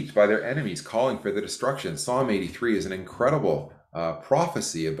besieged by their enemies, calling for their destruction. Psalm 83 is an incredible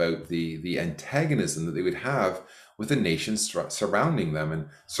prophecy about the antagonism that they would have with the nations surrounding them. And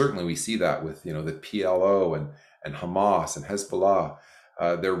certainly we see that with the PLO and Hamas and Hezbollah.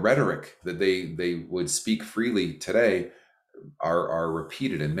 Their rhetoric that they would speak freely today are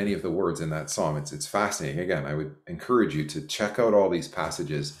repeated in many of the words in that psalm. It's fascinating. Again, I would encourage you to check out all these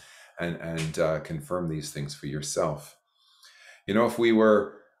passages and confirm these things for yourself. If we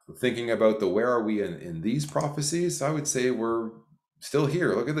were thinking about where are we in these prophecies, I would say we're still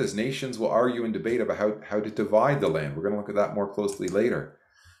here. Look at this. Nations will argue and debate about how to divide the land. We're going to look at that more closely later.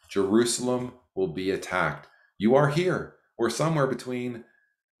 Jerusalem will be attacked. You are here. We're somewhere between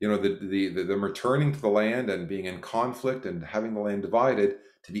them returning to the land and being in conflict and having the land divided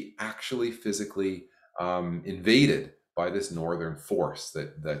to be actually physically invaded by this northern force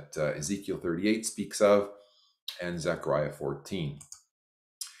that Ezekiel 38 speaks of and Zechariah 14.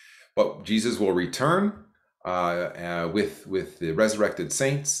 But Jesus will return with the resurrected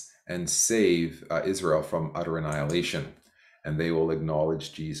saints and save Israel from utter annihilation, and they will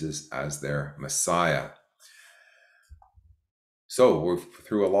acknowledge Jesus as their Messiah. So we're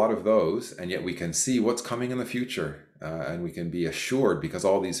through a lot of those, and yet we can see what's coming in the future, and we can be assured, because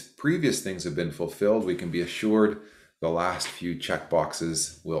all these previous things have been fulfilled, we can be assured the last few check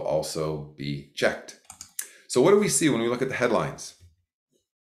boxes will also be checked. So what do we see when we look at the headlines?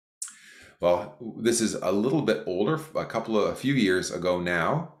 Well, this is a little bit older, a few years ago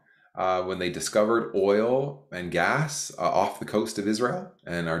now. when they discovered oil and gas off the coast of Israel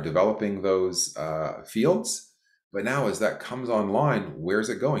and are developing those fields. But now, as that comes online, where's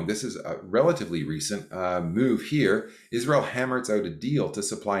it going? This is a relatively recent move here. Israel hammers out a deal to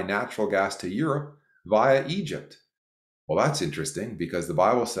supply natural gas to Europe via Egypt. Well, that's interesting because the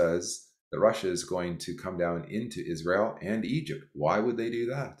Bible says that Russia is going to come down into Israel and Egypt. Why would they do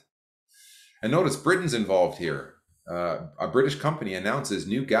that? And notice Britain's involved here. A British company announces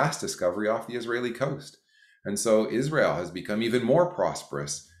new gas discovery off the Israeli coast. And so Israel has become even more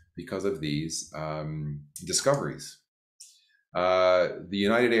prosperous because of these discoveries. The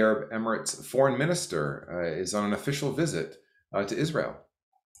United Arab Emirates foreign minister is on an official visit to Israel.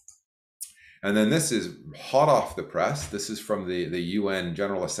 And then this is hot off the press. This is from the UN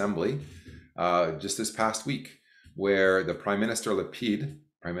General Assembly just this past week, where the Prime Minister Lapid,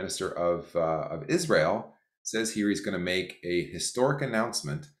 Prime Minister of Israel, says here he's going to make a historic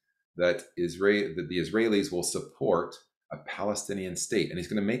announcement that the Israelis will support a Palestinian state. And he's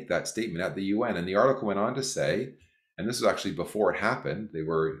going to make that statement at the UN. And the article went on to say, and this was actually before it happened, they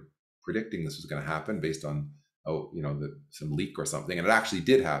were predicting this was going to happen based on, some leak or something. And it actually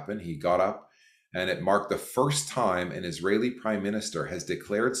did happen. He got up, and it marked the first time an Israeli prime minister has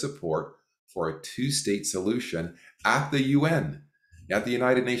declared support for a two-state solution at the UN, at the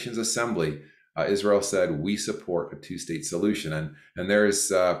United Nations Assembly. Israel said, we support a two-state solution. And there's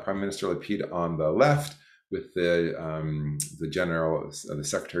Prime Minister Lapid on the left with the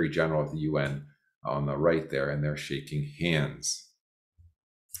Secretary General of the UN on the right there, and they're shaking hands.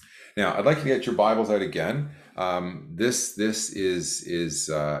 Now, I'd like to get your Bibles out again. This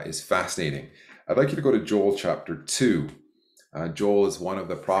is fascinating. I'd like you to go to Joel chapter 2. Joel is one of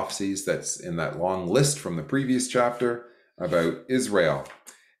the prophecies that's in that long list from the previous chapter about Israel.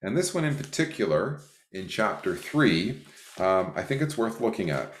 And this one in particular, in chapter 3, I think it's worth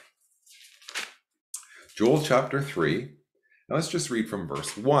looking at. Joel chapter 3. Now let's just read from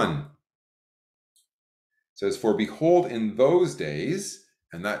verse 1. It says, for behold, in those days,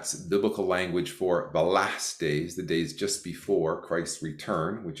 and that's biblical language for the last days, the days just before Christ's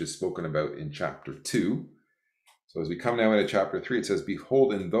return, which is spoken about in chapter 2. So as we come now into chapter 3, it says,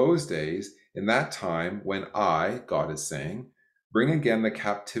 behold, in those days, in that time when I, God is saying, bring again the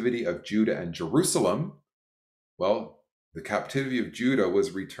captivity of Judah and Jerusalem. Well, the captivity of Judah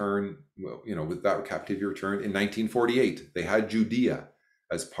was returned, with that captivity returned in 1948. They had Judea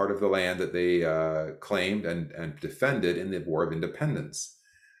as part of the land that they claimed and defended in the War of Independence.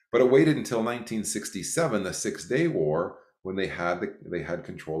 But it waited until 1967, the Six-Day War, when they had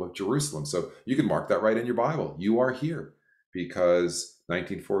control of Jerusalem. So you can mark that right in your Bible. You are here because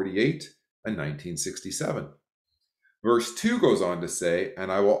 1948 and 1967. Verse 2 goes on to say,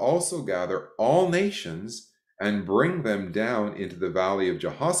 and I will also gather all nations and bring them down into the valley of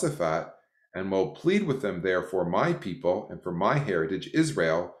Jehoshaphat, and will plead with them there for my people and for my heritage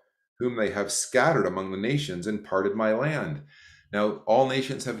Israel, whom they have scattered among the nations and parted my land. Now, all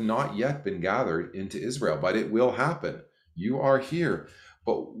nations have not yet been gathered into Israel, but it will happen. You are here.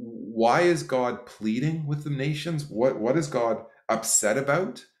 But why is God pleading with the nations? What is God upset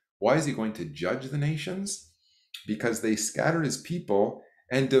about? Why is he going to judge the nations? Because they scattered his people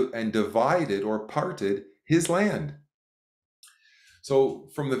and divided or parted his land. So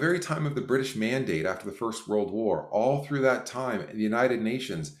from the very time of the British Mandate after the First World War, all through that time, the United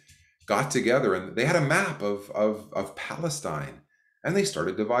Nations got together and they had a map of Palestine, and they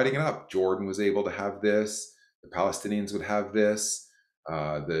started dividing it up. Jordan was able to have this, the Palestinians would have this,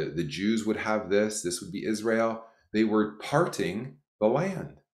 the Jews would have this would be Israel. They were parting the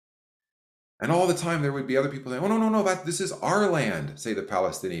land. And all the time there would be other people saying, oh, no, this is our land, say the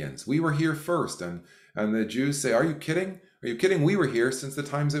Palestinians. We were here first. And the Jews say, are you kidding? Are you kidding? We were here since the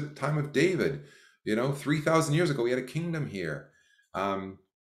time of David. 3,000 years ago, we had a kingdom here. The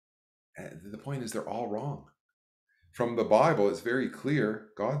point is they're all wrong. From the Bible, it's very clear.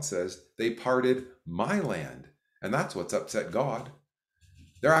 God says they parted my land. And that's what's upset God.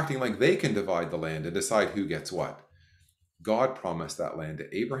 They're acting like they can divide the land and decide who gets what. God promised that land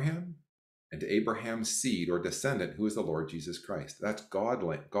to Abraham and to Abraham's seed or descendant, who is the Lord Jesus Christ. That's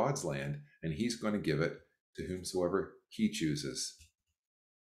God's land, and he's going to give it to whomsoever he chooses.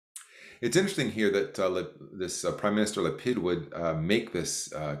 It's interesting here that this Prime Minister Lapid would make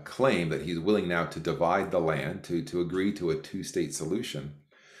this claim that he's willing now to divide the land, to agree to a two-state solution,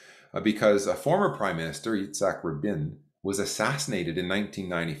 because a former Prime Minister, Yitzhak Rabin, was assassinated in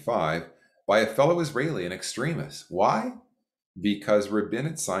 1995 by a fellow Israeli, an extremist. Why? Because Rabin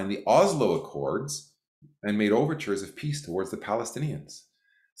had signed the Oslo Accords and made overtures of peace towards the Palestinians.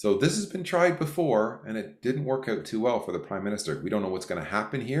 So this has been tried before, and it didn't work out too well for the prime minister. We don't know what's going to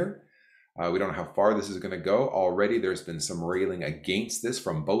happen here. We don't know how far this is going to go. Already there's been some railing against this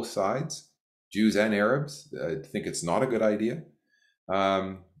from both sides. Jews and Arabs think it's not a good idea.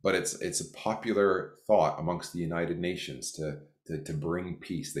 But it's a popular thought amongst the United Nations to bring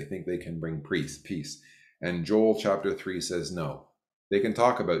peace. They think they can bring peace. And Joel chapter 3 says no. They can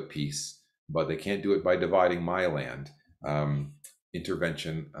talk about peace, but they can't do it by dividing my land.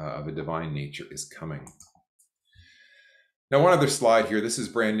 Intervention of a divine nature is coming. Now, one other slide here. This is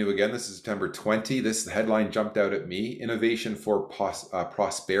brand new again. This is September 20. This headline jumped out at me. Innovation for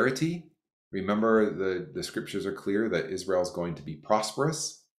prosperity. Remember, the scriptures are clear that Israel is going to be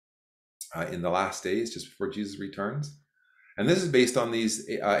prosperous in the last days, just before Jesus returns. And this is based on these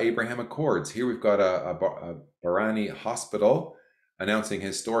Abraham Accords. Here we've got a Barrie hospital announcing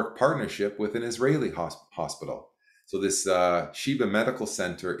historic partnership with an Israeli hospital. So this Sheba Medical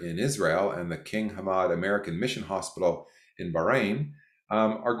Center in Israel and the King Hamad American Mission Hospital in Bahrain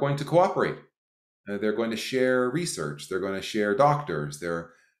are going to cooperate. They're going to share research. They're going to share doctors.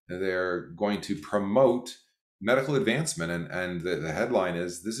 They're going to promote medical advancement, and the headline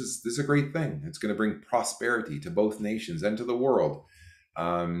is this is a great thing. It's going to bring prosperity to both nations and to the world.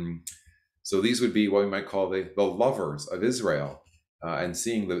 So these would be what we might call the lovers of Israel, and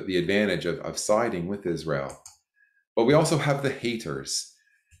seeing the advantage of siding with Israel. But we also have the haters.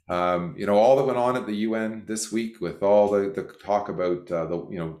 All that went on at the UN this week with all the talk about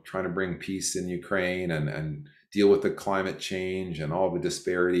trying to bring peace in Ukraine and deal with the climate change and all the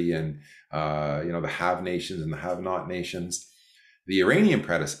disparity and the have nations and the have not nations. The Iranian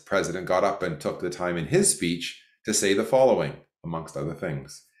president got up and took the time in his speech to say the following, amongst other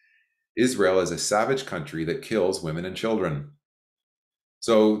things: Israel is a savage country that kills women and children.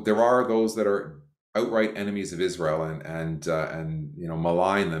 So there are those that are outright enemies of Israel and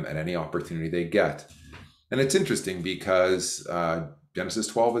malign them at any opportunity they get. And it's interesting because Genesis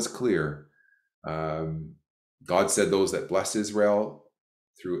 12 is clear. God said those that bless Israel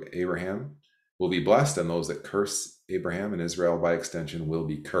through Abraham will be blessed, and those that curse Abraham and Israel by extension will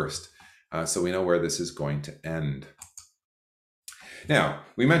be cursed. So we know where this is going to end. Now,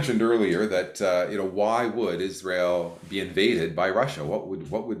 we mentioned earlier that why would Israel be invaded by Russia? What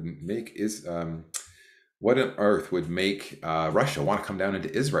on earth would make Russia want to come down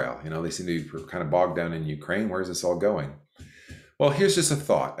into Israel? They seem to be kind of bogged down in Ukraine. Where's this all going? Well, here's just a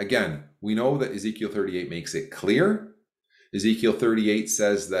thought. Again, we know that Ezekiel 38 makes it clear. Ezekiel 38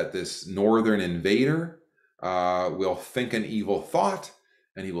 says that this northern invader will think an evil thought,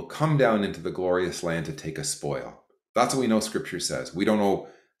 and he will come down into the glorious land to take a spoil. That's what we know Scripture says. We don't know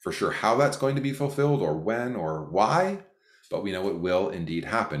for sure how that's going to be fulfilled or when or why, but we know it will indeed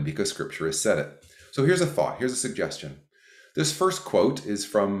happen because Scripture has said it. So here's a thought. Here's a suggestion. This first quote is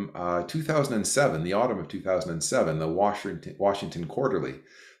from 2007, the autumn of 2007, the Washington Quarterly.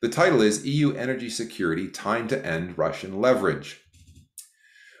 The title is EU Energy Security, Time to End Russian Leverage.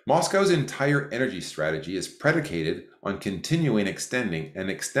 Moscow's entire energy strategy is predicated on continuing expanding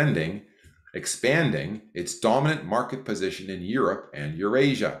its dominant market position in Europe and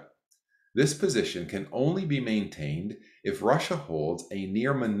Eurasia. This position can only be maintained if Russia holds a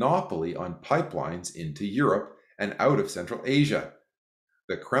near monopoly on pipelines into Europe and out of Central Asia.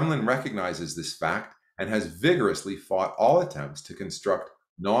 The Kremlin recognizes this fact and has vigorously fought all attempts to construct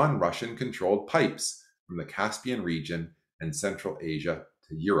non-Russian controlled pipes from the Caspian region and Central Asia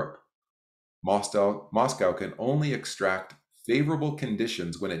to Europe. Moscow can only extract favorable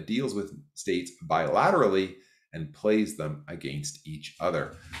conditions when it deals with states bilaterally and plays them against each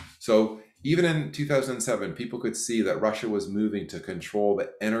other. So even in 2007, people could see that Russia was moving to control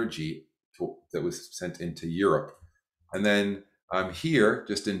the energy that was sent into Europe. And then here,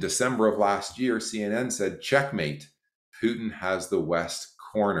 just in December of last year, CNN said, checkmate, Putin has the West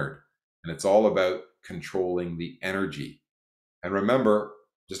cornered. And it's all about controlling the energy. And remember,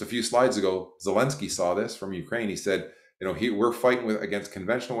 just a few slides ago, Zelensky saw this from Ukraine. He said, we're fighting against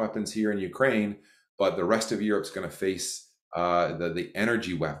conventional weapons here in Ukraine, but the rest of Europe's going to face the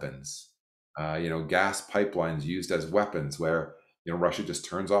energy weapons, gas pipelines used as weapons where, Russia just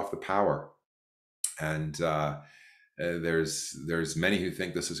turns off the power. And there's many who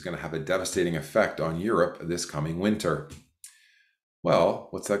think this is going to have a devastating effect on Europe this coming winter. Well,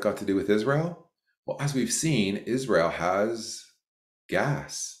 what's that got to do with Israel? Well, as we've seen, Israel has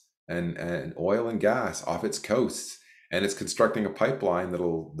gas and oil and gas off its coasts, and it's constructing a pipeline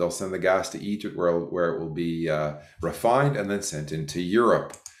they'll send the gas to Egypt where it will be refined and then sent into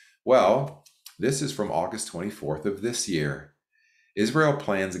Europe. Well, this is from August 24th of this year. Israel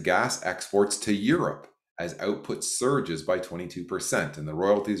plans gas exports to Europe as output surges by 22%, and the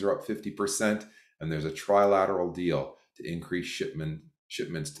royalties are up 50%, and there's a trilateral deal to increase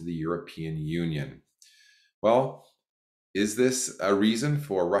shipments to the European Union. Well, is this a reason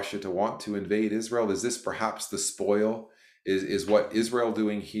for Russia to want to invade Israel? Is this perhaps the spoil? Is what Israel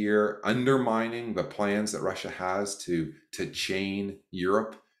doing here undermining the plans that Russia has to chain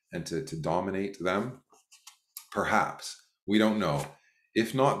Europe and to dominate them? Perhaps. We don't know.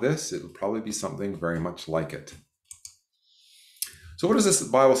 If not this, it'll probably be something very much like it. So what does this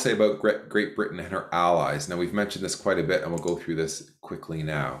Bible say about Great Britain and her allies? Now, we've mentioned this quite a bit, and we'll go through this quickly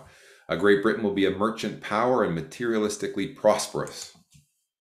now. Great Britain will be a merchant power and materialistically prosperous.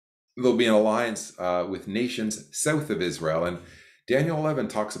 There'll be an alliance with nations south of Israel, and Daniel 11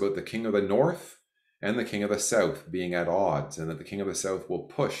 talks about the king of the north and the king of the south being at odds, and that the king of the south will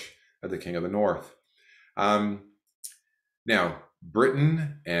push at the king of the north. Now,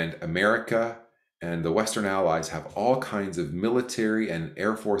 Britain and America and the Western allies have all kinds of military and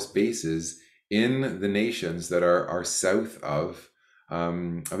air force bases in the nations that are south of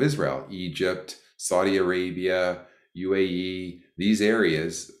Israel. Egypt, Saudi Arabia, UAE. These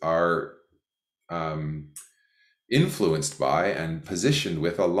areas are influenced by and positioned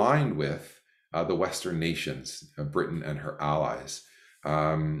with, aligned with the Western nations, Britain and her allies.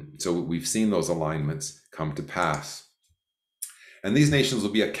 So we've seen those alignments come to pass. And these nations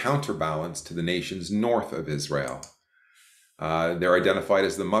will be a counterbalance to the nations north of Israel. They're identified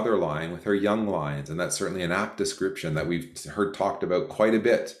as the mother lion with her young lions, and that's certainly an apt description that we've heard talked about quite a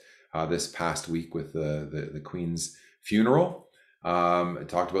bit this past week with the Queen's funeral. It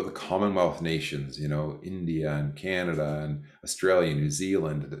talked about the Commonwealth nations, India and Canada and Australia, New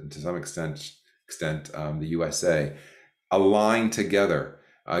Zealand, to some extent the USA, aligned together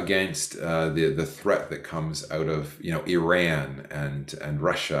against the threat that comes out of Iran and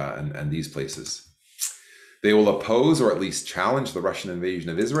Russia and these places. They will oppose or at least challenge the Russian invasion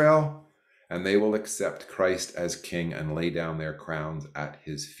of Israel, and they will accept Christ as king and lay down their crowns at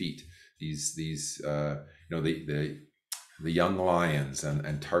his feet. The young lions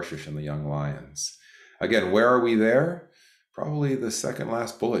and Tarshish and the young lions. Again, where are we there? Probably the second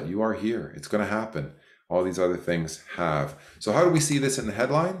last bullet. You are here. It's going to happen. All these other things have. So how do we see this in the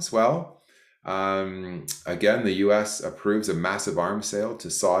headlines? Well, again, the U.S. approves a massive arms sale to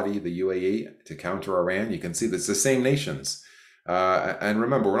Saudi, the UAE, to counter Iran. You can see that it's the same nations. And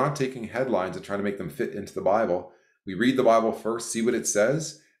remember, we're not taking headlines and trying to make them fit into the Bible. We read the Bible first, see what it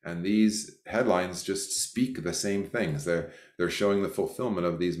says, and these headlines just speak the same things. They're showing the fulfillment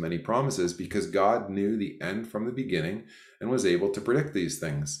of these many promises because God knew the end from the beginning and was able to predict these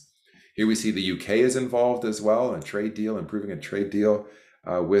things. Here we see the UK is involved as well, a trade deal, improving a trade deal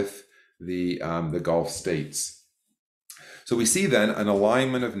with the Gulf states. So we see then an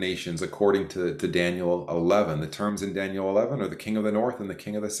alignment of nations according to Daniel 11. The terms in Daniel 11 are the king of the north and the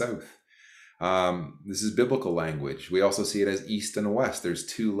king of the south. This is biblical language. We also see it as east and west. There's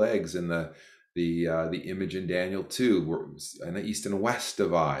two legs in the image in Daniel 2, and the east and west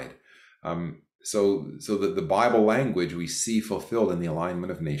divide. So that the Bible language we see fulfilled in the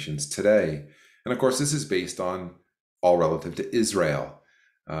alignment of nations today. And of course, this is based on all relative to Israel.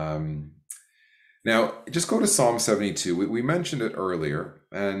 Now, just go to Psalm 72. We mentioned it earlier,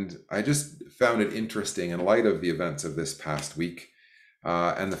 and I just found it interesting in light of the events of this past week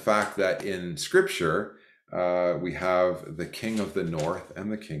and the fact that in Scripture, we have the king of the north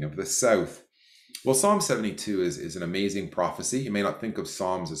and the king of the south. Well, Psalm 72 is an amazing prophecy. You may not think of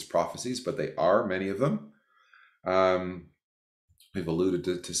Psalms as prophecies, but they are, many of them. We've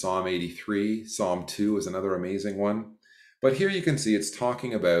alluded to Psalm 83. Psalm 2 is another amazing one. But here you can see it's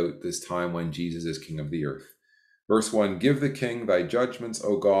talking about this time when Jesus is king of the earth. Verse 1, give the king thy judgments,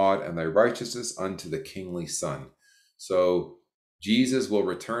 O God, and thy righteousness unto the kingly son. So Jesus will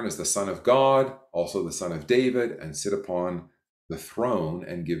return as the Son of God, also the Son of David, and sit upon the throne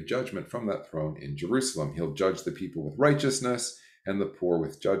and give judgment from that throne in Jerusalem. He'll judge the people with righteousness and the poor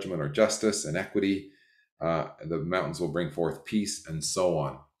with judgment or justice and equity. The mountains will bring forth peace and so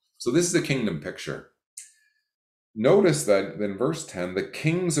on. So this is a kingdom picture. Notice that in verse 10, the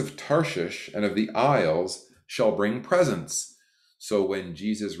kings of Tarshish and of the isles shall bring presents. So when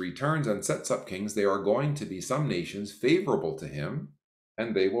Jesus returns and sets up kings, there are going to be some nations favorable to him,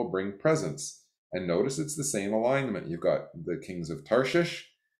 and they will bring presents. And notice it's the same alignment. You've got the kings of Tarshish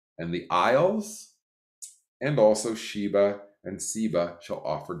and the isles, and also Sheba and Seba shall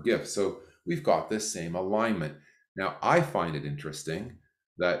offer gifts. So we've got this same alignment. Now, I find it interesting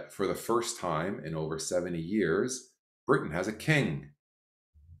that for the first time in over 70 years, Britain has a king,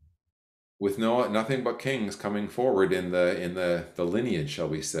 with nothing but kings coming forward in the lineage, shall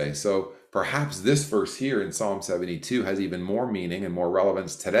we say. So perhaps this verse here in Psalm 72 has even more meaning and more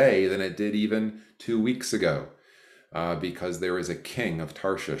relevance today than it did even 2 weeks ago, because there is a king of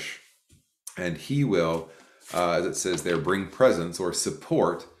Tarshish, and he will, as it says there, bring presence or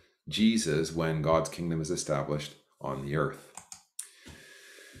support Jesus when God's kingdom is established on the earth.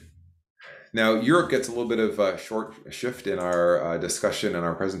 Now, Europe gets a little bit of a short shift in our discussion and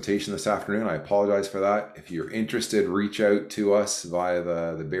our presentation this afternoon. I apologize for that. If you're interested, reach out to us via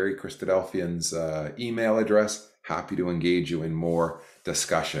the Barrie Christadelphians email address. Happy to engage you in more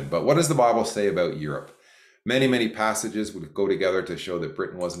discussion. But what does the Bible say about Europe? Many, many passages would go together to show that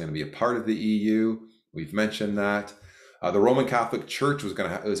Britain wasn't going to be a part of the EU. We've mentioned that. The Roman Catholic Church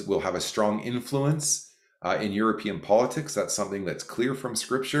will have a strong influence in European politics. That's something that's clear from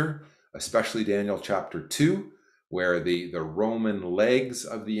Scripture, especially Daniel chapter 2, where the Roman legs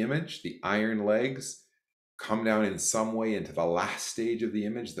of the image, the iron legs, come down in some way into the last stage of the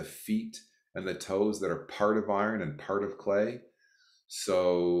image, the feet and the toes that are part of iron and part of clay.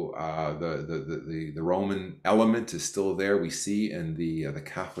 So the Roman element is still there, we see in the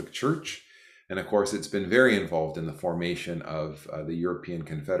Catholic Church. And of course, it's been very involved in the formation of the European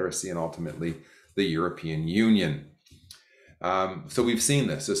Confederacy and ultimately the European Union. So we've seen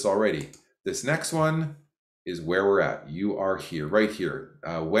this already. This next one is where we're at. You are here, right here.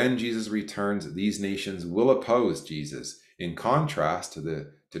 When Jesus returns, these nations will oppose Jesus. In contrast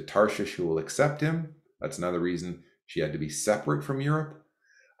to Tarshish, who will accept him. That's another reason she had to be separate from Europe.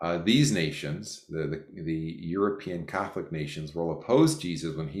 These nations, the European Catholic nations, will oppose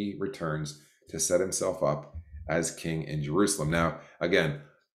Jesus when he returns to set himself up as king in Jerusalem. Now, again,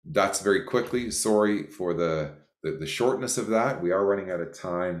 that's very quickly. Sorry for the shortness of that. We are running out of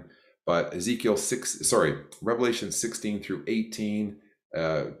time, but Revelation 16 through 18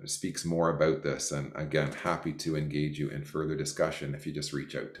 speaks more about this. And again, happy to engage you in further discussion if you just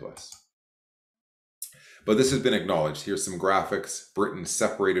reach out to us. But this has been acknowledged. Here's some graphics. Britain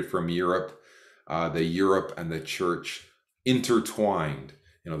separated from Europe, the Europe and the church intertwined.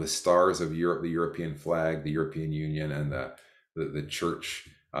 You know, the stars of Europe, the European flag, the European Union, and the church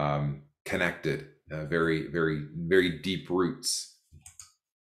connected. Very, very, very deep roots.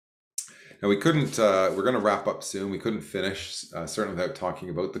 Now we couldn't, we're going to wrap up soon. We couldn't finish, certainly without talking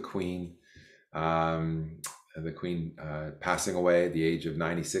about the Queen. The Queen passing away at the age of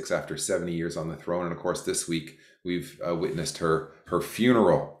 96 after 70 years on the throne. And of course, this week we've witnessed her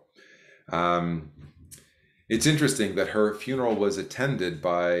funeral. It's interesting that her funeral was attended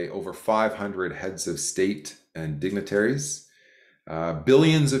by over 500 heads of state and dignitaries.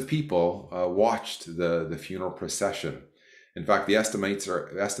 Billions of people watched the funeral procession. In fact, the estimates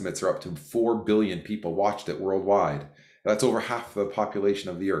are up to 4 billion people watched it worldwide. That's over half the population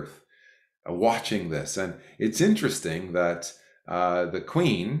of the earth watching this. And it's interesting that the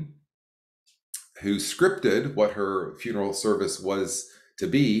Queen, who scripted what her funeral service was to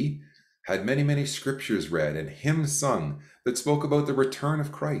be, had many, many scriptures read and hymns sung that spoke about the return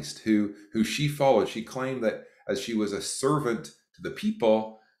of Christ, who she followed. She claimed that as she was a servant to the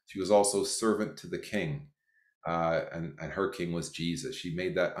people, she was also servant to the king, and her king was Jesus. She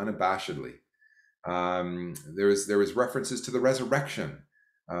made that unabashedly. There was references to the resurrection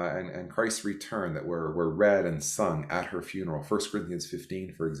and Christ's return that were read and sung at her funeral. 1 Corinthians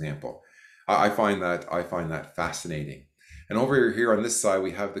 15, for example. I find that fascinating. And over here on this side,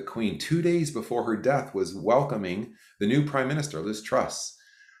 we have the Queen 2 days before her death was welcoming the new Prime Minister, Liz Truss.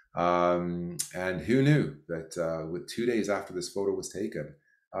 And who knew that with 2 days after this photo was taken,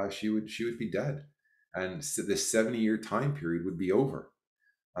 she would be dead, and this 70-year time period would be over.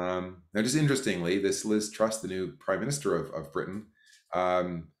 Now, just interestingly, this Liz Truss, the new Prime Minister of Britain,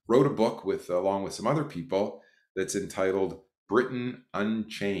 wrote a book along with some other people that's entitled "Britain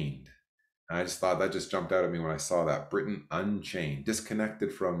Unchained." And I just thought that just jumped out at me when I saw that. Britain Unchained,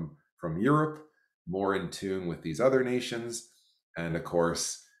 disconnected from Europe, more in tune with these other nations, and of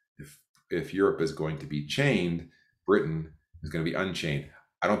course, if Europe is going to be chained, Britain is going to be unchained.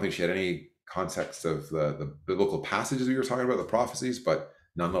 I don't think she had any context of the biblical passages we were talking about, the prophecies, but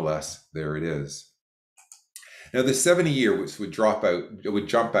nonetheless, there it is. Now, the 70-year, which would jump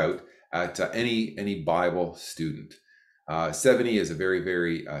out at any Bible student. 70 is a very,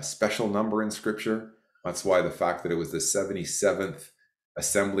 very special number in Scripture. That's why the fact that it was the 77th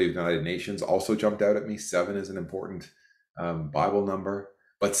Assembly of the United Nations also jumped out at me. 7 is an important Bible number.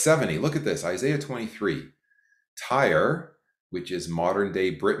 But 70, look at this, Isaiah 23. Tyre, which is modern day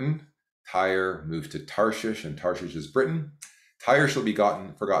Britain. Tyre moved to Tarshish, and Tarshish is Britain. Tyre shall be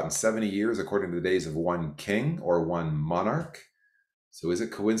forgotten 70 years according to the days of one king or one monarch. So is it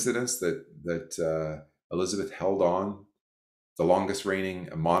coincidence that Elizabeth held on the longest reigning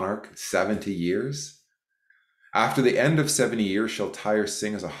monarch, 70 years. After the end of 70 years shall Tyre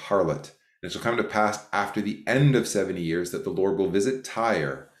sing as a harlot. And it shall come to pass after the end of 70 years that the Lord will visit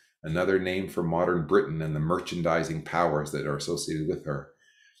Tyre, another name for modern Britain and the merchandising powers that are associated with her,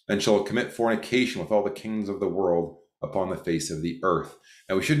 and shall commit fornication with all the kings of the world upon the face of the earth.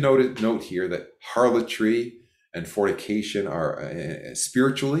 Now we should note here that harlotry and fornication are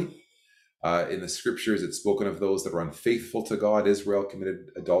spiritually. In the scriptures, it's spoken of those that were unfaithful to God. Israel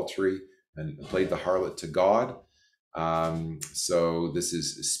committed adultery and played the harlot to God. So this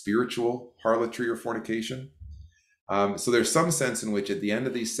is spiritual harlotry or fornication. So there's some sense in which at the end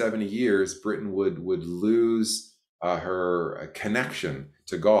of these 70 years, Britain would lose her connection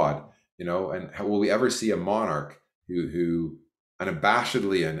to God, and will we ever see a monarch who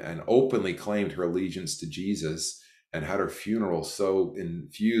unabashedly and openly claimed her allegiance to Jesus and had her funeral so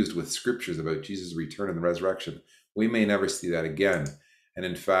infused with scriptures about Jesus' return and the resurrection? We may never see that again. And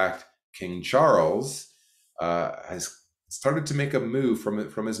in fact, King Charles has started to make a move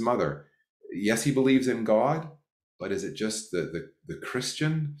from his mother. Yes, he believes in God, but is it just the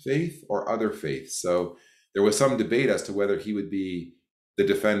Christian faith or other faiths? So there was some debate as to whether he would be the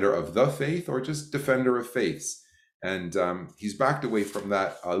defender of the faith or just defender of faiths. And he's backed away from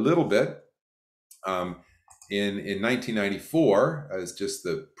that a little bit. In 1994, as just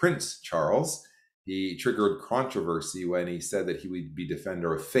the Prince Charles, he triggered controversy when he said that he would be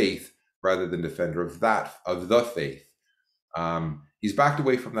defender of faith rather than defender of the faith. He's backed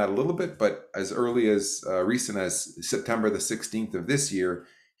away from that a little bit, but as early as recent as September the 16th of this year,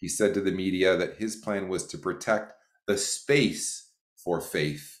 he said to the media that his plan was to protect the space for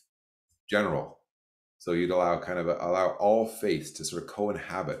faith general. So you'd allow all faiths to sort of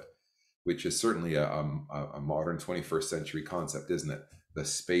co-inhabit, which is certainly a modern 21st century concept, isn't it? The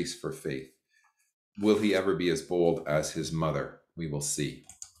space for faith. Will he ever be as bold as his mother? We will see.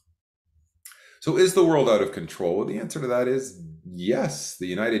 So is the world out of control? Well, the answer to that is yes. The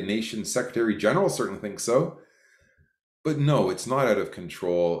United Nations Secretary General certainly thinks so. But no, it's not out of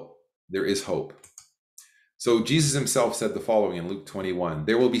control. There is hope. So Jesus himself said the following in Luke 21,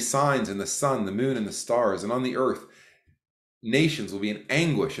 "There will be signs in the sun, the moon, and the stars, and on the earth nations will be in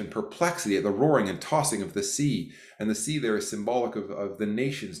anguish and perplexity at the roaring and tossing of the sea." And the sea there is symbolic of the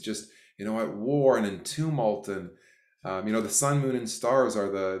nations just, at war and in tumult. And, the sun, moon, and stars are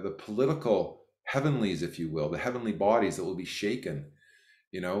the political heavenlies, if you will, the heavenly bodies that will be shaken.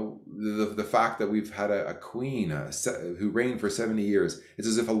 The fact that we've had a queen who reigned for 70 years, it's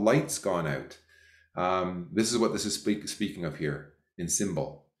as if a light's gone out. This is what this is speaking of here in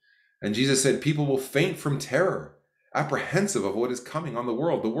symbol. And Jesus said, people will faint from terror, apprehensive of what is coming on the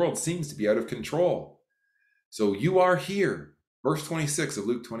world. The world seems to be out of control. So you are here, verse 26 of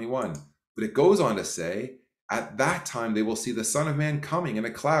Luke 21. But it goes on to say, at that time they will see the Son of Man coming in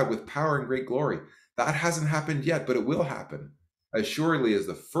a cloud with power and great glory. That hasn't happened yet, but it will happen. As surely as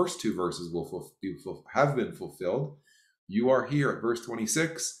the first two verses have been fulfilled, you are here at verse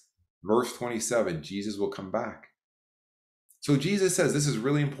 26, verse 27, Jesus will come back. So Jesus says this is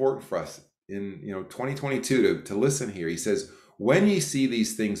really important for us in 2022 to listen here. He says, when ye see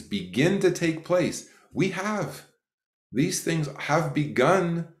these things begin to take place, these things have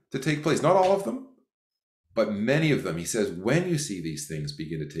begun to take place. Not all of them, but many of them. He says, when you see these things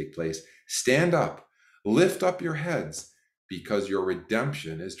begin to take place, stand up, lift up your heads, because your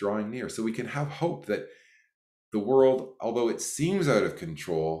redemption is drawing near. So we can have hope that the world, although it seems out of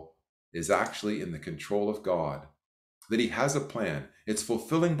control, is actually in the control of God, that he has a plan. It's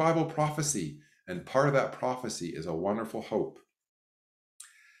fulfilling Bible prophecy, and part of that prophecy is a wonderful hope.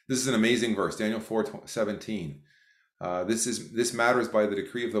 This is an amazing verse, Daniel 4:17. This matters by the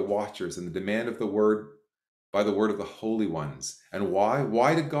decree of the watchers and the demand of the word by the word of the holy ones. And why?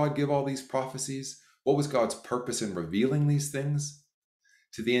 Why did God give all these prophecies? What was God's purpose in revealing these things?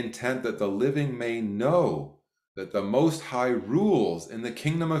 To the intent that the living may know that the Most High rules in the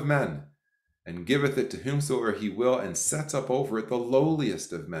kingdom of men, and giveth it to whomsoever he will, and sets up over it the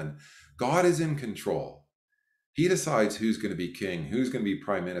lowliest of men. God is in control. He decides who's going to be king, who's going to be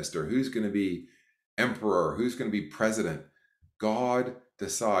prime minister, who's going to be emperor, who's going to be president. God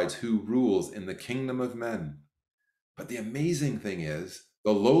decides who rules in the kingdom of men. But the amazing thing is,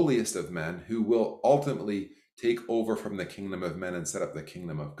 the lowliest of men, who will ultimately take over from the kingdom of men and set up the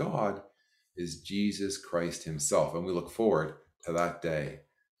kingdom of God, is Jesus Christ himself. And we look forward to that day.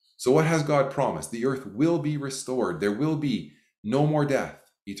 So what has God promised? The earth will be restored. There will be no more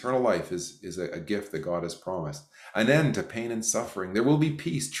death. Eternal life is a gift that God has promised. An end to pain and suffering. There will be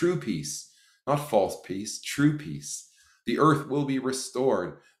peace, true peace, not false peace, true peace. The earth will be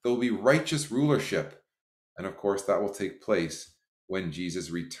restored. There will be righteous rulership. And of course, that will take place when Jesus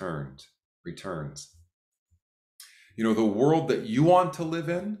returns. You know, the world that you want to live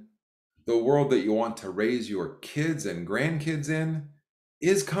in, the world that you want to raise your kids and grandkids in,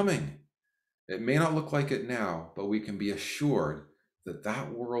 is coming. It may not look like it now, but we can be assured that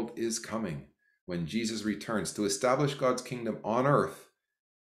that world is coming when Jesus returns to establish God's kingdom on earth.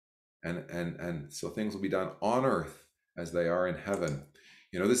 And so things will be done on earth as they are in heaven.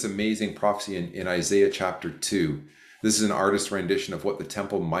 You know, this amazing prophecy in Isaiah chapter 2. This is an artist's rendition of what the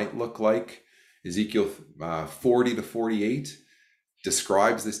temple might look like. Ezekiel 40 to 48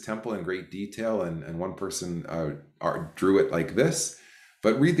 describes this temple in great detail, and one person drew it like this.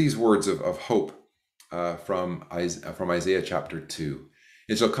 But read these words of hope from Isaiah chapter 2.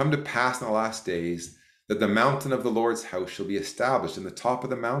 It shall come to pass in the last days that the mountain of the Lord's house shall be established in the top of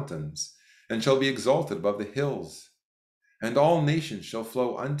the mountains, and shall be exalted above the hills. And all nations shall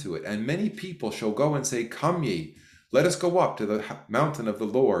flow unto it, and many people shall go and say, Come ye, let us go up to the mountain of the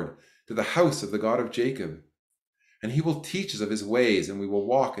Lord, to the house of the God of Jacob. And he will teach us of his ways, and we will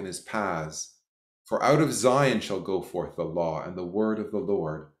walk in his paths. For out of Zion shall go forth the law and the word of the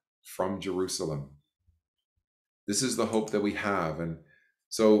Lord from Jerusalem. This is the hope that we have. And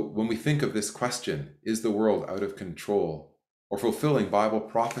so when we think of this question, is the world out of control or fulfilling Bible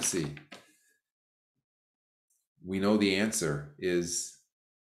prophecy? We know the answer is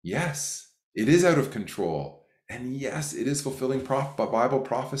yes, it is out of control. And yes, it is fulfilling Bible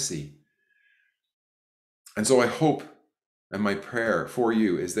prophecy. And so I hope, and my prayer for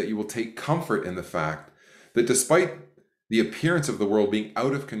you is that you will take comfort in the fact that despite the appearance of the world being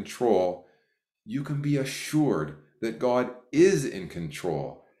out of control, you can be assured that God is in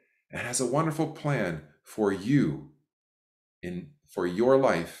control and has a wonderful plan for you, for your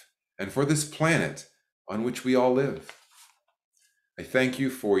life, and for this planet on which we all live. I thank you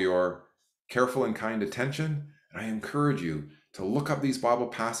for your careful and kind attention, and I encourage you to look up these Bible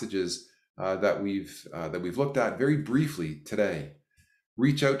passages that we've looked at very briefly today.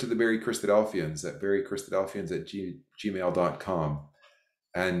 Reach out to the Barrie Christadelphians at barriechristadelphians@gmail.com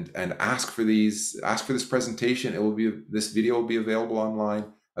and ask for this presentation. This video will be available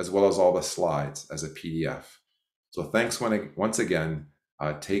online, as well as all the slides as a PDF. So thanks once again.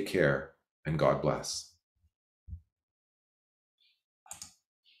 Take care, and God bless.